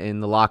in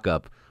the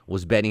lockup,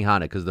 was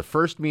Benihana, because the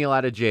first meal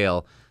out of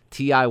jail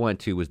T.I. went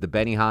to was the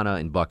Benihana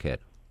in Buckhead.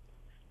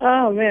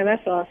 Oh man,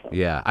 that's awesome.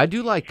 Yeah, I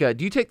do like. Do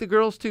you take the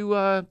girls to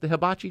the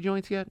hibachi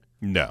joints yet?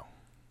 No.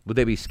 Would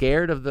they be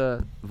scared of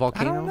the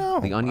volcano? I don't know.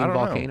 The onion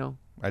volcano? Know.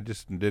 I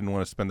just didn't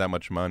want to spend that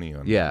much money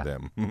on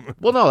them.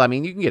 Well, no, I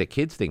mean you can get a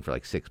kids thing for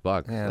like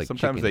 $6. Yeah, like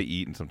sometimes chicken. they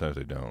eat and sometimes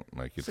they don't.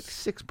 Like it's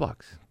like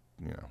 $6.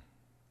 You know.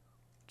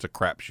 It's a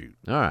crapshoot.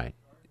 All right.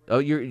 Oh,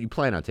 you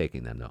plan on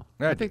taking them, though?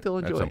 I think they'll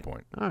enjoy it. At some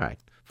point. All right.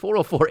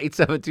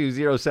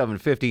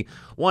 404-872-0750,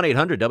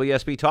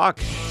 1-800-WSB-TALK.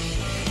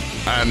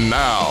 And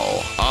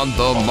now, on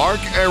the Mark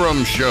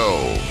Arum Show,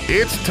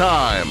 it's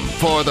time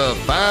for the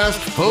Fast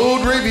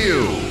Food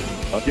Review.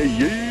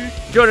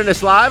 Joining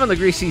us live on the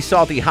Greasy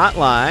Salty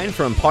Hotline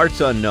from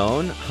parts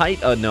unknown, height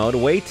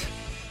unknown, weight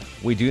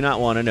we do not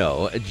want to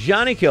know,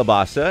 Johnny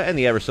Kilbasa and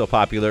the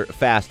ever-so-popular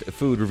Fast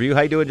Food Review.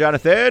 How you doing,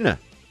 Jonathan?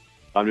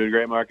 I'm doing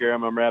great, Mark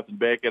Arum. I'm wrapped in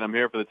bacon. I'm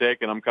here for the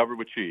take, and I'm covered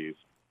with cheese.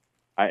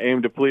 I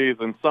aim to please,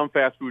 and some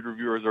fast food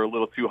reviewers are a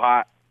little too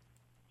hot.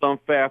 Some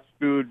fast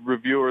food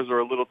reviewers are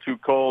a little too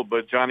cold,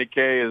 but Johnny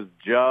K is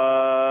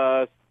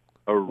just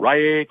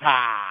right.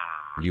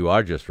 You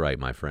are just right,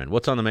 my friend.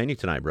 What's on the menu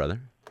tonight, brother?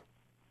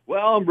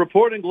 Well, I'm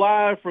reporting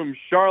live from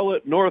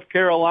Charlotte, North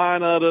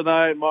Carolina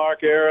tonight,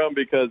 Mark Arum,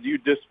 because you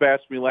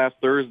dispatched me last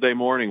Thursday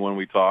morning when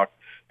we talked,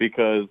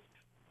 because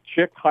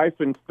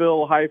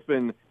Chick-Phil-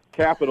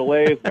 Capital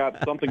A's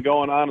got something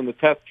going on in the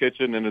test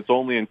kitchen, and it's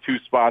only in 2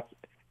 spots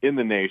in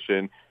the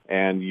nation,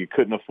 and you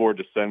couldn't afford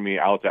to send me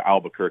out to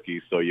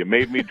Albuquerque, so you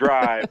made me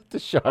drive to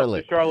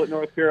Charlotte,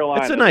 North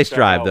Carolina. It's a nice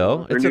drive,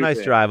 though. It's a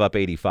nice drive up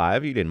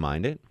 85. You didn't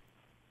mind it.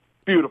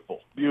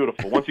 Beautiful,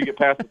 beautiful. Once you get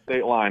past the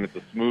state line, it's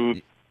a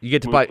smooth. You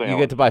get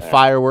to buy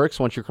fireworks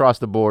once you cross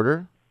the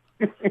border.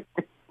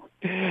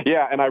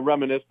 Yeah, and I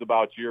reminisced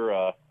about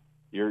your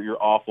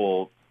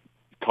awful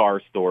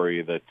car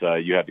story that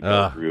you had to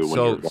go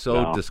through.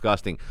 So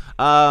disgusting.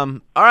 All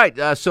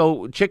right,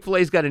 so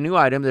Chick-fil-A's got a new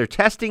item. They're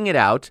testing it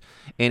out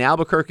in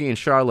Albuquerque and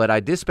Charlotte. I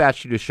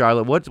dispatched you to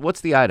Charlotte.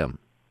 What's the item?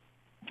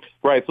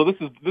 Right. So this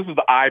is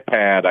the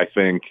iPad, I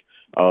think,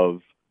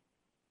 of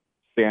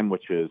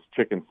sandwiches,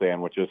 chicken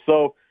sandwiches.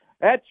 So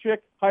at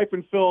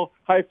Chick-fil-A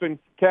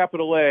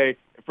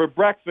for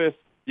breakfast,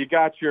 you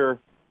got your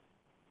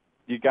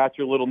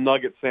little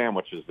nugget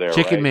sandwiches there.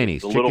 Chicken right?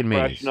 minis. The chicken little minis.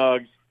 fresh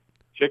nugs,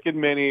 chicken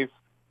minis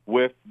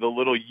with the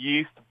little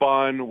yeast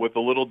bun with a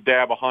little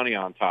dab of honey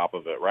on top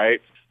of it,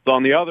 right? So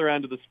on the other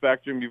end of the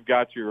spectrum, you've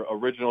got your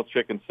original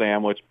chicken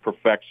sandwich,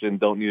 perfection,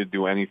 don't need to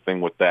do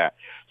anything with that.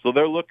 So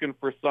they're looking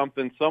for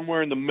something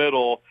somewhere in the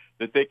middle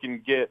that they can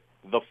get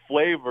the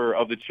flavor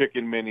of the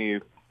chicken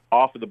minis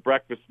off of the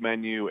breakfast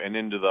menu and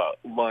into the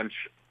lunch,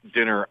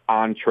 dinner,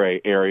 entree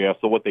area.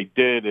 So what they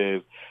did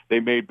is they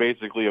made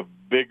basically a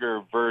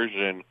bigger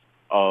version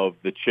of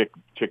the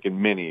chicken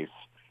minis.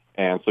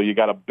 And so you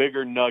got a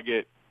bigger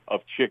nugget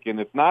of chicken.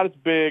 It's not as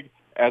big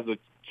as a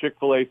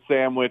Chick-fil-A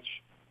sandwich,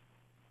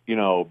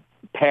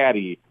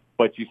 patty,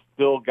 but you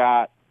still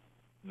got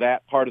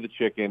that part of the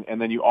chicken. And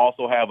then you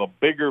also have a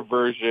bigger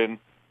version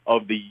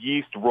of the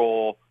yeast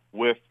roll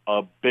with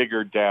a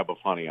bigger dab of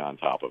honey on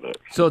top of it.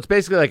 So it's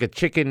basically like a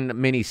chicken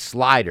mini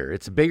slider.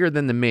 It's bigger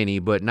than the mini,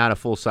 but not a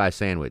full-size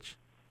sandwich.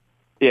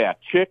 Yeah,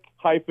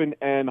 Chick-N-Slider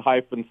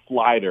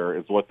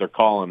is what they're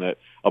calling it.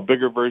 A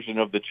bigger version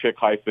of the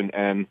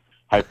Chick-N-Mini.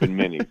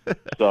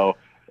 So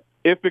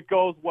if it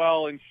goes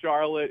well in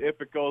Charlotte,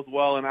 if it goes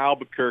well in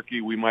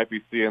Albuquerque, we might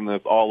be seeing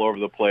this all over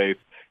the place.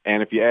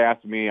 And if you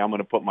ask me, I'm going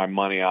to put my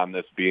money on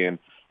this being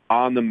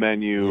on the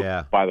menu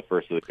by the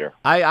first of the year.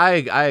 I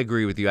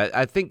agree with you.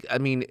 I think,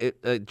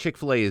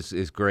 Chick-fil-A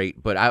is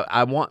great, but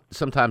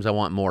sometimes I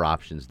want more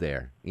options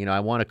there.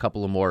 I want a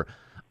couple of more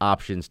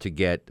options to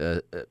get.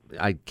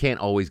 I can't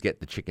always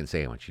get the chicken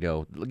sandwich.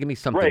 Give me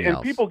something else. Right,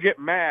 and people get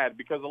mad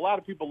because a lot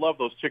of people love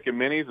those chicken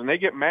minis, and they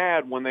get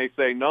mad when they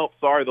say, nope,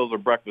 sorry, those are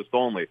breakfast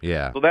only.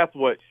 Yeah. So that's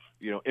what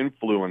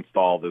influenced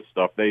all this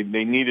stuff. They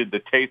needed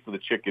the taste of the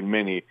chicken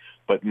mini,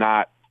 but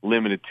not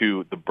limited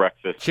to the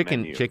breakfast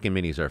menu. Chicken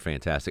minis are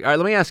fantastic. All right,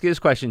 let me ask you this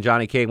question,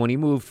 Johnny K. When you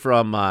moved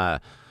from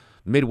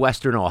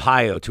Midwestern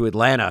Ohio to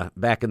Atlanta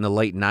back in the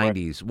late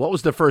 90s, what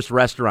was the first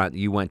restaurant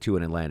you went to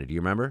in Atlanta? Do you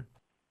remember?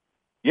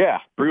 Yeah,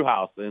 Brew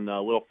House in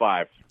Little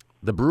Five.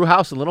 The Brew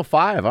House in Little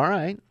Five. All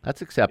right,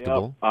 that's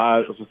acceptable.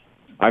 Yep.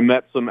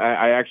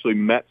 I actually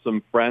met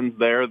some friends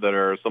there that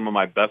are some of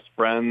my best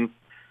friends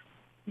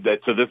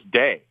that to this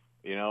day.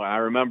 I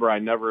remember I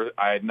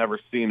had never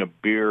seen a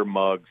beer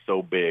mug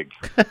so big.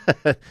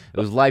 It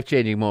was a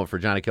life-changing moment for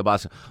Johnny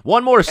Kilbasa.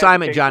 One more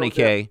assignment, Johnny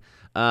K,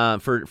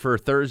 for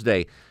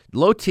Thursday.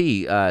 Low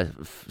T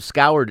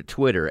scoured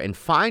Twitter and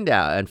found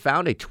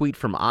a tweet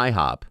from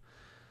IHOP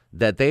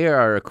that they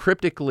are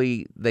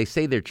they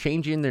say they're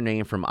changing their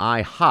name from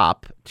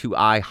IHOP to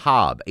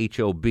IHOB,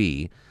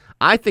 H-O-B.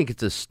 I think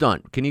it's a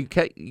stunt. Can you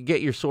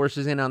get your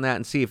sources in on that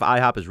and see if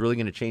IHOP is really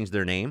going to change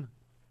their name?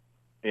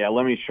 Yeah,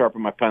 let me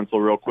sharpen my pencil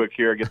real quick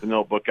here, get the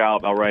notebook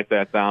out, I'll write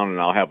that down, and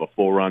I'll have a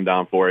full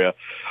rundown for you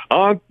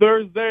on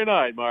Thursday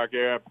night, Mark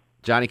Aram.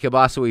 Johnny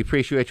Kilbasa, we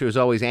appreciate you as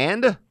always,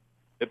 and?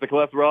 If the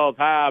cholesterol's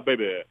high,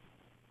 baby.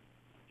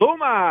 So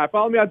am I.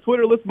 Follow me on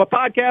Twitter, listen to my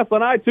podcast on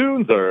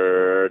iTunes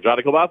or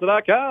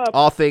JohnnyKilbasa.com.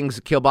 All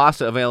things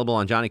Kilbasa available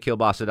on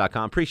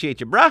JohnnyKilbasa.com. Appreciate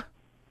you, bruh.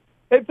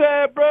 It's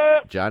that,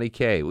 bruh. Johnny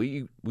K. Will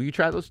you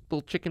try those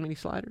little chicken mini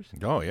sliders?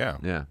 Oh, yeah.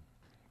 Yeah.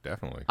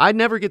 Definitely. I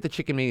never get the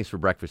chicken minis for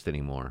breakfast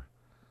anymore.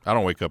 I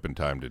don't wake up in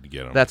time to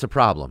get them. That's a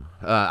problem.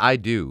 I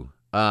do.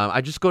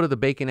 I just go to the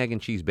bacon, egg,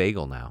 and cheese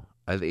bagel now.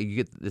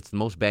 It's the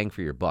most bang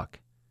for your buck.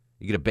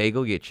 You get a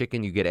bagel, you get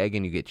chicken, you get egg,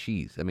 and you get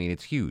cheese. I mean,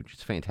 it's huge.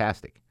 It's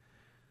fantastic.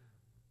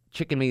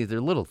 Chicken minis, they're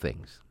little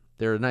things.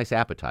 They're a nice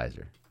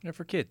appetizer. They're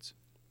for kids.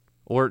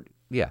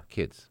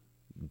 Kids.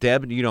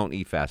 Deb, you don't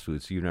eat fast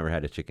food, so you've never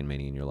had a chicken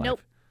mini in your life.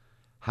 Nope.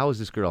 How is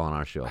this girl on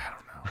our show? I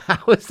don't know.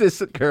 How is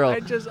this girl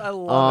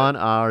on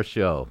our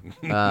show?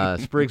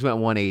 Spriggs went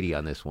 180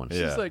 on this one.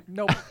 She's like,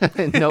 nope.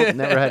 Nope,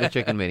 never had a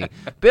chicken mini.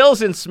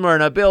 Bill's in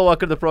Smyrna. Bill,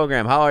 welcome to the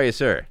program. How are you,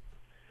 sir?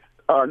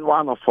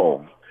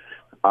 Wonderful.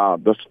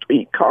 The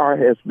streetcar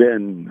has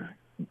been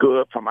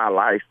good for my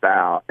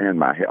lifestyle and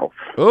my health.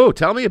 Oh,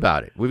 tell me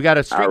about it. We've got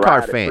a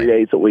streetcar fan. 3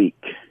 days a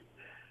week.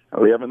 I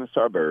live in the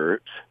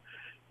suburbs.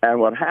 And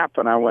what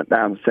happened, I went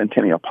down to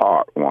Centennial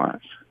Park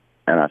once,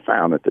 and I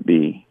found it to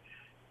be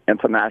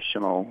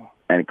international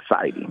and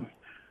exciting.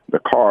 The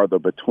corridor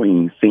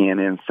between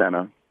CNN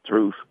Center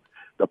through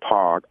the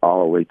park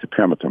all the way to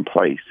Pemberton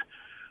Place,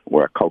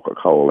 where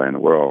Coca-Cola and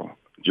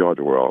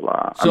Georgia World.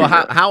 So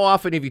how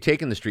often have you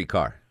taken the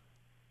streetcar?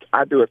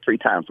 I do it 3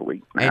 times a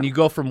week. And you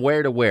go from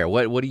where to where?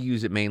 What do you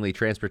use it mainly?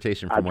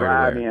 Transportation from where to where?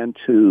 I drive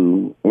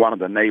into one of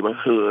the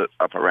neighborhoods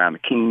up around the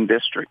King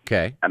District.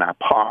 Okay. And I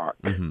park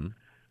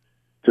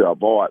to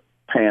avoid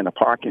paying the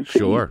parking fee.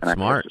 Sure, and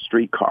smart. I catch the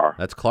streetcar.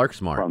 That's Clark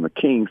smart. From the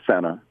King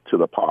Center to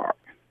the park.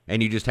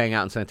 And you just hang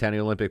out in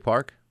Centennial Olympic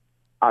Park?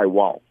 I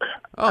walk.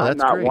 Oh, that's I'm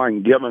not great.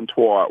 one given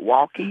toward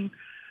walking,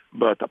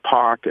 but the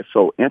park is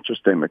so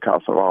interesting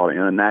because of all the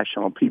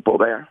international people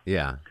there.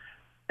 Yeah.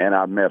 And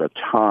I met a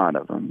ton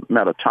of them.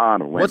 Met a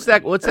ton of women. What's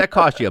that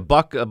cost you? A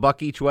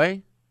buck each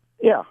way?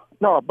 Yeah.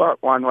 No, a buck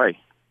one way.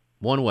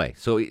 One way.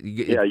 So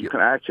you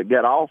can actually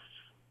get off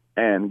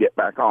and get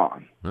back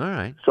on. All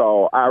right.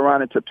 So I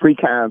run into three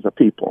kinds of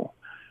people.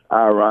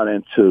 I run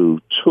into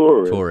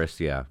tourists.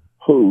 Yeah.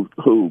 Who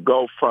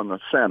go from the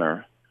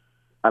center,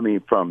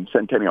 from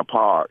Centennial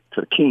Park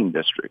to the Keene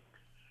District.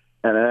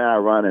 And then I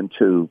run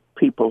into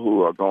people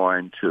who are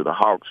going to the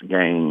Hawks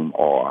game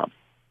or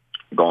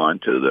going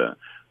to the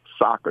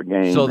soccer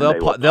game. So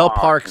they'll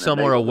park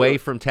somewhere away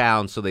from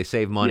town so they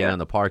save money on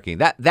the parking.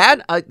 That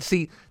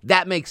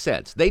makes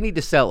sense. They need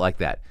to sell it like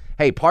that.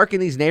 Hey, park in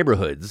these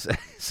neighborhoods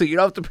so you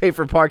don't have to pay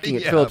for parking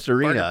at Phillips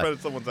Arena. Park in front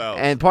of someone's house.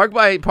 And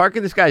park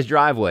in this guy's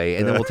driveway,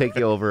 and then we'll take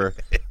you over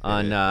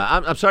on.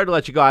 I'm sorry to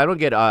let you go. I don't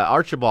get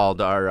Archibald,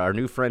 our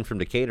new friend from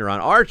Decatur, on.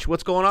 Arch,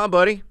 what's going on,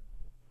 buddy?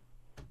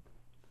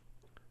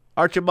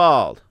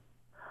 Archibald.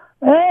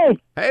 Hey.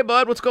 Hey,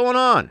 bud, what's going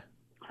on?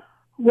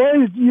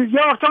 Well,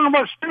 y'all talking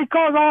about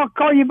streetcars. I'll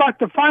call you about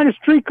the finest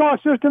streetcar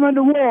system in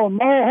the world.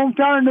 My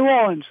hometown in New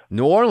Orleans.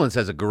 New Orleans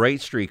has a great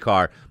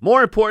streetcar.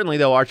 More importantly,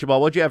 though,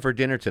 Archibald, what'd you have for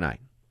dinner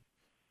tonight?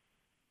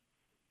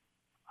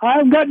 I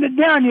haven't gotten it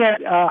down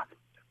yet. It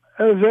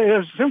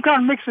was some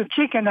kind of mix of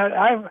chicken.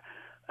 I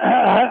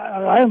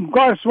haven't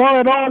got to swallow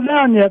it all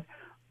down yet.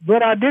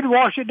 But I did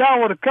wash it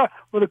down with a cup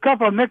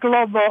of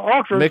Michelob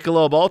Ultra.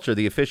 Michelob Ultra,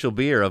 the official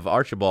beer of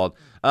Archibald.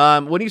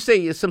 When you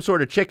say some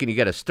sort of chicken, you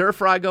got a stir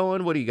fry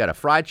going? What do you got? A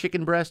fried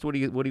chicken breast? What are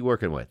you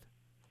working with?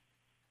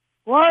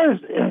 Well,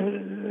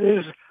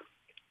 is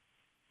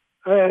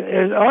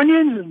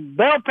onions,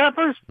 bell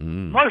peppers,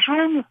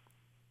 mushrooms.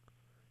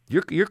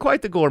 You're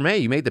quite the gourmet.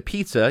 You made the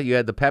pizza. You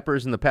had the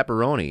peppers and the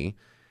pepperoni.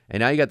 And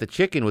now you got the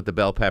chicken with the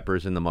bell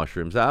peppers and the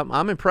mushrooms.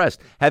 I'm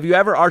impressed.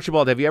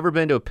 Archibald, have you ever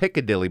been to a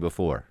Piccadilly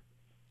before?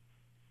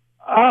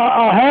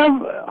 I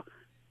have,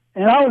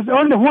 and I was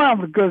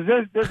underwhelmed because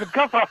there's a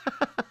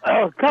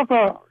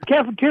couple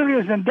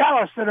cafeterias in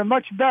Dallas that are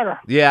much better.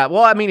 Yeah,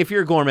 well, if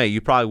you're a gourmet,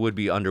 you probably would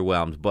be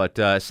underwhelmed. But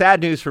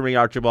sad news for me,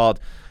 Archibald.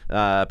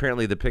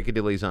 Apparently, the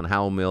Piccadilly's on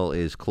Howell Mill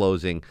is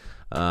closing.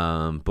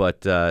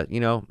 But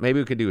maybe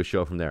we could do a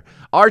show from there.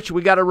 Arch,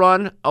 we got to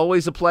run.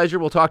 Always a pleasure.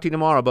 We'll talk to you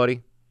tomorrow,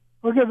 buddy.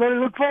 Okay, buddy.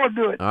 Look forward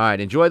to it. All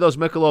right. Enjoy those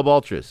Michelob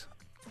Ultras.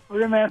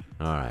 Okay, man.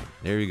 All right.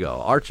 There you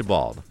go.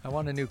 Archibald. I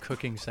want a new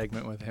cooking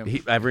segment with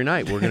him. Every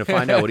night. We're going to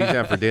find out what he's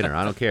having for dinner.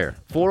 I don't care.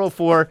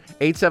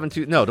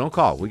 404-872. No, don't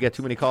call. We got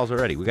too many calls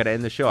already. We got to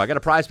end the show. I got a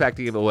prize pack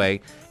to give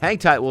away. Hang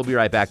tight. We'll be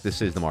right back.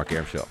 This is The Mark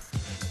Arum Show.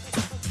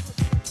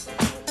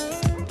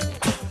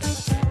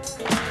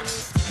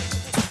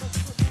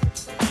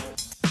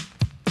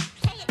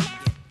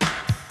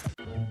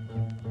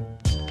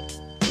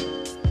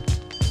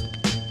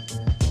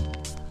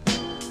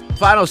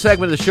 Final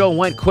segment of the show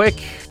went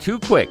quick. Too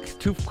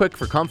quick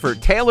for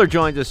comfort. Taylor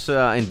joins us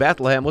in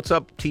Bethlehem. What's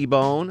up,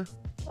 T-Bone?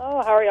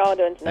 Oh, how are y'all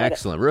doing tonight?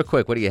 Excellent. Real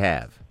quick, what do you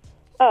have?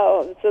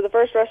 Oh, so the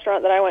first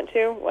restaurant that I went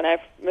to when I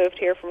moved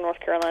here from North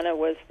Carolina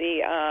was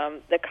the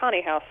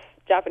Connie House,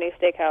 Japanese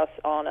steakhouse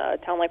on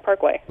Town Lake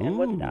Parkway in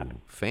Woodstock.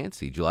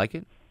 Fancy. Did you like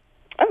it?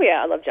 Oh,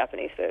 yeah, I love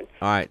Japanese food.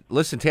 All right.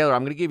 Listen, Taylor,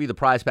 I'm going to give you the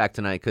prize pack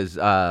tonight because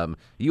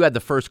you had the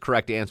first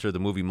correct answer of the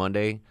movie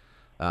Monday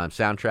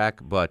soundtrack,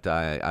 but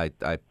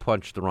I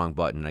punched the wrong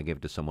button and I gave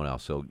it to someone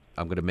else. So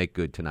I'm going to make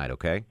good tonight,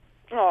 okay?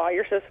 Oh,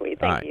 you're so sweet.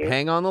 Thank you.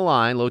 Hang on the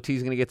line. Low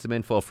T's going to get some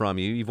info from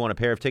you. You've won a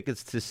pair of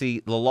tickets to see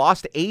The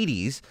Lost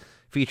 80s,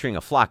 featuring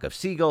A Flock of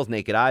Seagulls,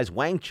 Naked Eyes,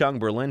 Wang Chung,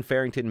 Berlin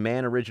Farrington,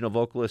 Man, original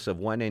vocalist of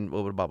When in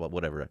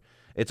whatever.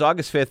 It's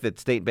August 5th at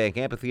State Bank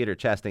Amphitheater,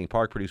 Chastain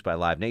Park, produced by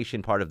Live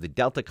Nation, part of the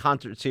Delta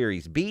Concert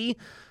Series B.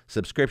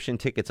 Subscription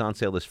tickets on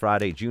sale this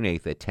Friday, June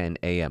 8th at 10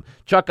 a.m.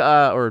 Chuck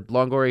or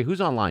Longoria,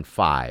 who's on line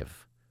 5?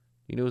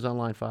 You know who's on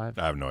line 5?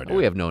 I have no idea.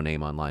 We have no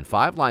name on line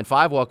 5. Line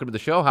 5, welcome to the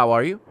show. How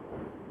are you?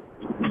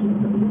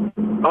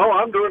 Oh,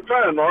 I'm doing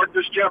fine, Mark.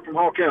 This is Jeff from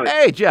Hall County.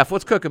 Hey, Jeff,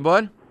 what's cooking,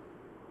 bud?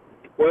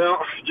 Well,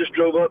 just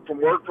drove up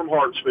from work from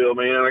Hartsville,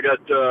 man. I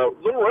got a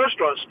little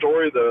restaurant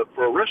story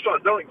for a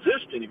restaurant that don't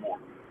exist anymore.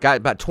 Got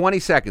about 20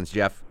 seconds,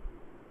 Jeff.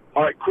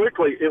 All right,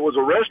 quickly. It was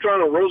a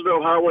restaurant on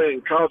Roosevelt Highway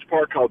in College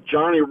Park called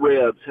Johnny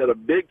Reb's. Had a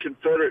big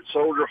Confederate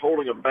soldier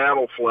holding a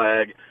battle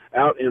flag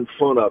out in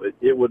front of it.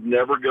 It would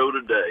never go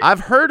today. I've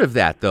heard of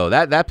that, though.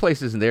 That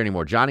place isn't there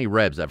anymore. Johnny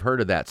Reb's. I've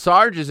heard of that.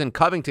 Sarge is in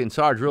Covington.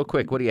 Sarge, real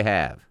quick, what do you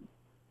have?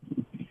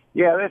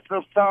 Yeah, this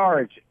is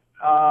Sarge.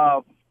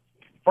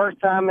 First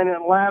time in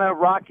Atlanta,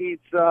 Rocky's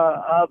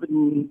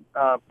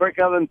brick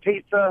oven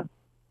pizza.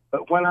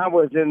 But when I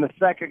was in the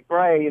second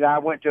grade, I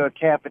went to a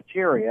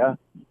cafeteria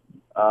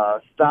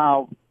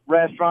style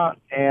restaurant,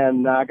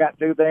 and I got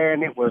through there,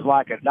 and it was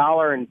like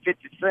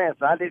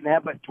 $1.50. I didn't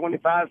have but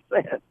 25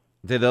 cents.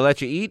 Did they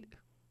let you eat?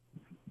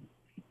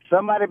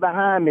 Somebody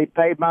behind me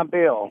paid my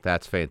bill.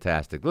 That's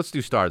fantastic. Let's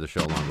do Star of the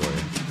Show, Longoria.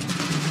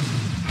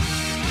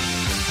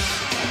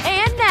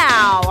 And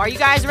now, are you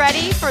guys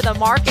ready for the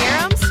Mark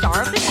Arum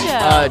Star of the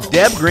Show?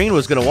 Deb Green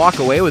was going to walk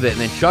away with it,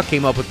 and then Chuck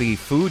came up with the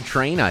food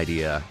train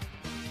idea.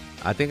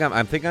 I think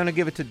I'm gonna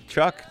give it to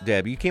Chuck.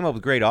 Deb, you came up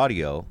with great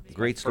audio,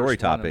 great story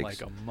topics.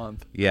 In like a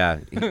month. Yeah,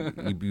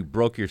 you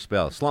broke your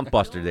spell. Slump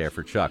buster there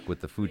for Chuck with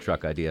the food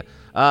truck idea.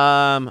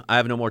 I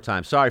have no more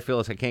time. Sorry,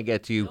 Phyllis, I can't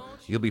get to you.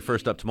 You'll be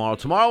first up tomorrow.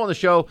 Tomorrow on the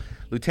show,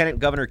 Lieutenant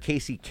Governor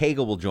Casey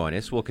Cagle will join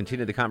us. We'll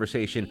continue the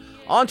conversation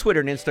on Twitter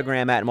and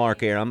Instagram at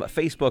Mark Arum,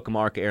 Facebook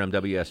Mark Arum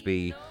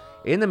WSB.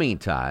 In the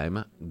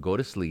meantime, go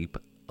to sleep,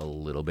 a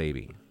little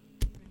baby.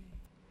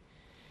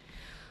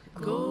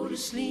 Go to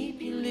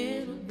sleep, you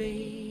little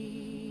baby.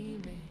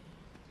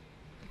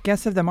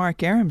 Guests of the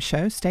Mark Arum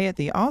Show stay at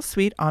the All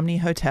Suite Omni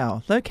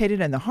Hotel, located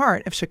in the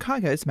heart of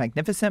Chicago's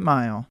Magnificent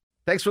Mile.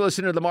 Thanks for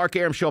listening to the Mark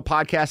Arum Show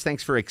podcast.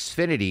 Thanks for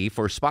Xfinity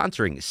for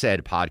sponsoring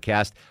said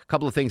podcast. A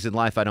couple of things in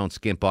life I don't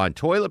skimp on.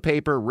 Toilet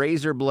paper,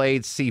 razor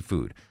blades,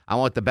 seafood. I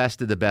want the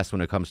best of the best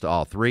when it comes to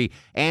all three.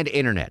 And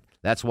internet.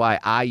 That's why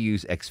I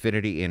use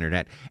Xfinity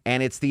Internet.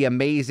 And it's the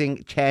amazing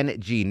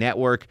 10G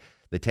network.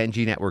 The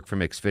 10G network from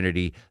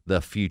Xfinity,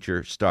 the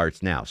future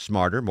starts now.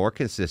 Smarter, more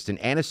consistent,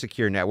 and a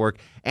secure network,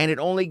 and it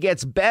only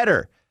gets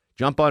better.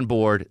 Jump on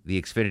board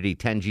the Xfinity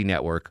 10G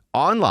network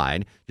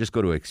online. Just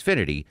go to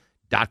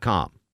Xfinity.com.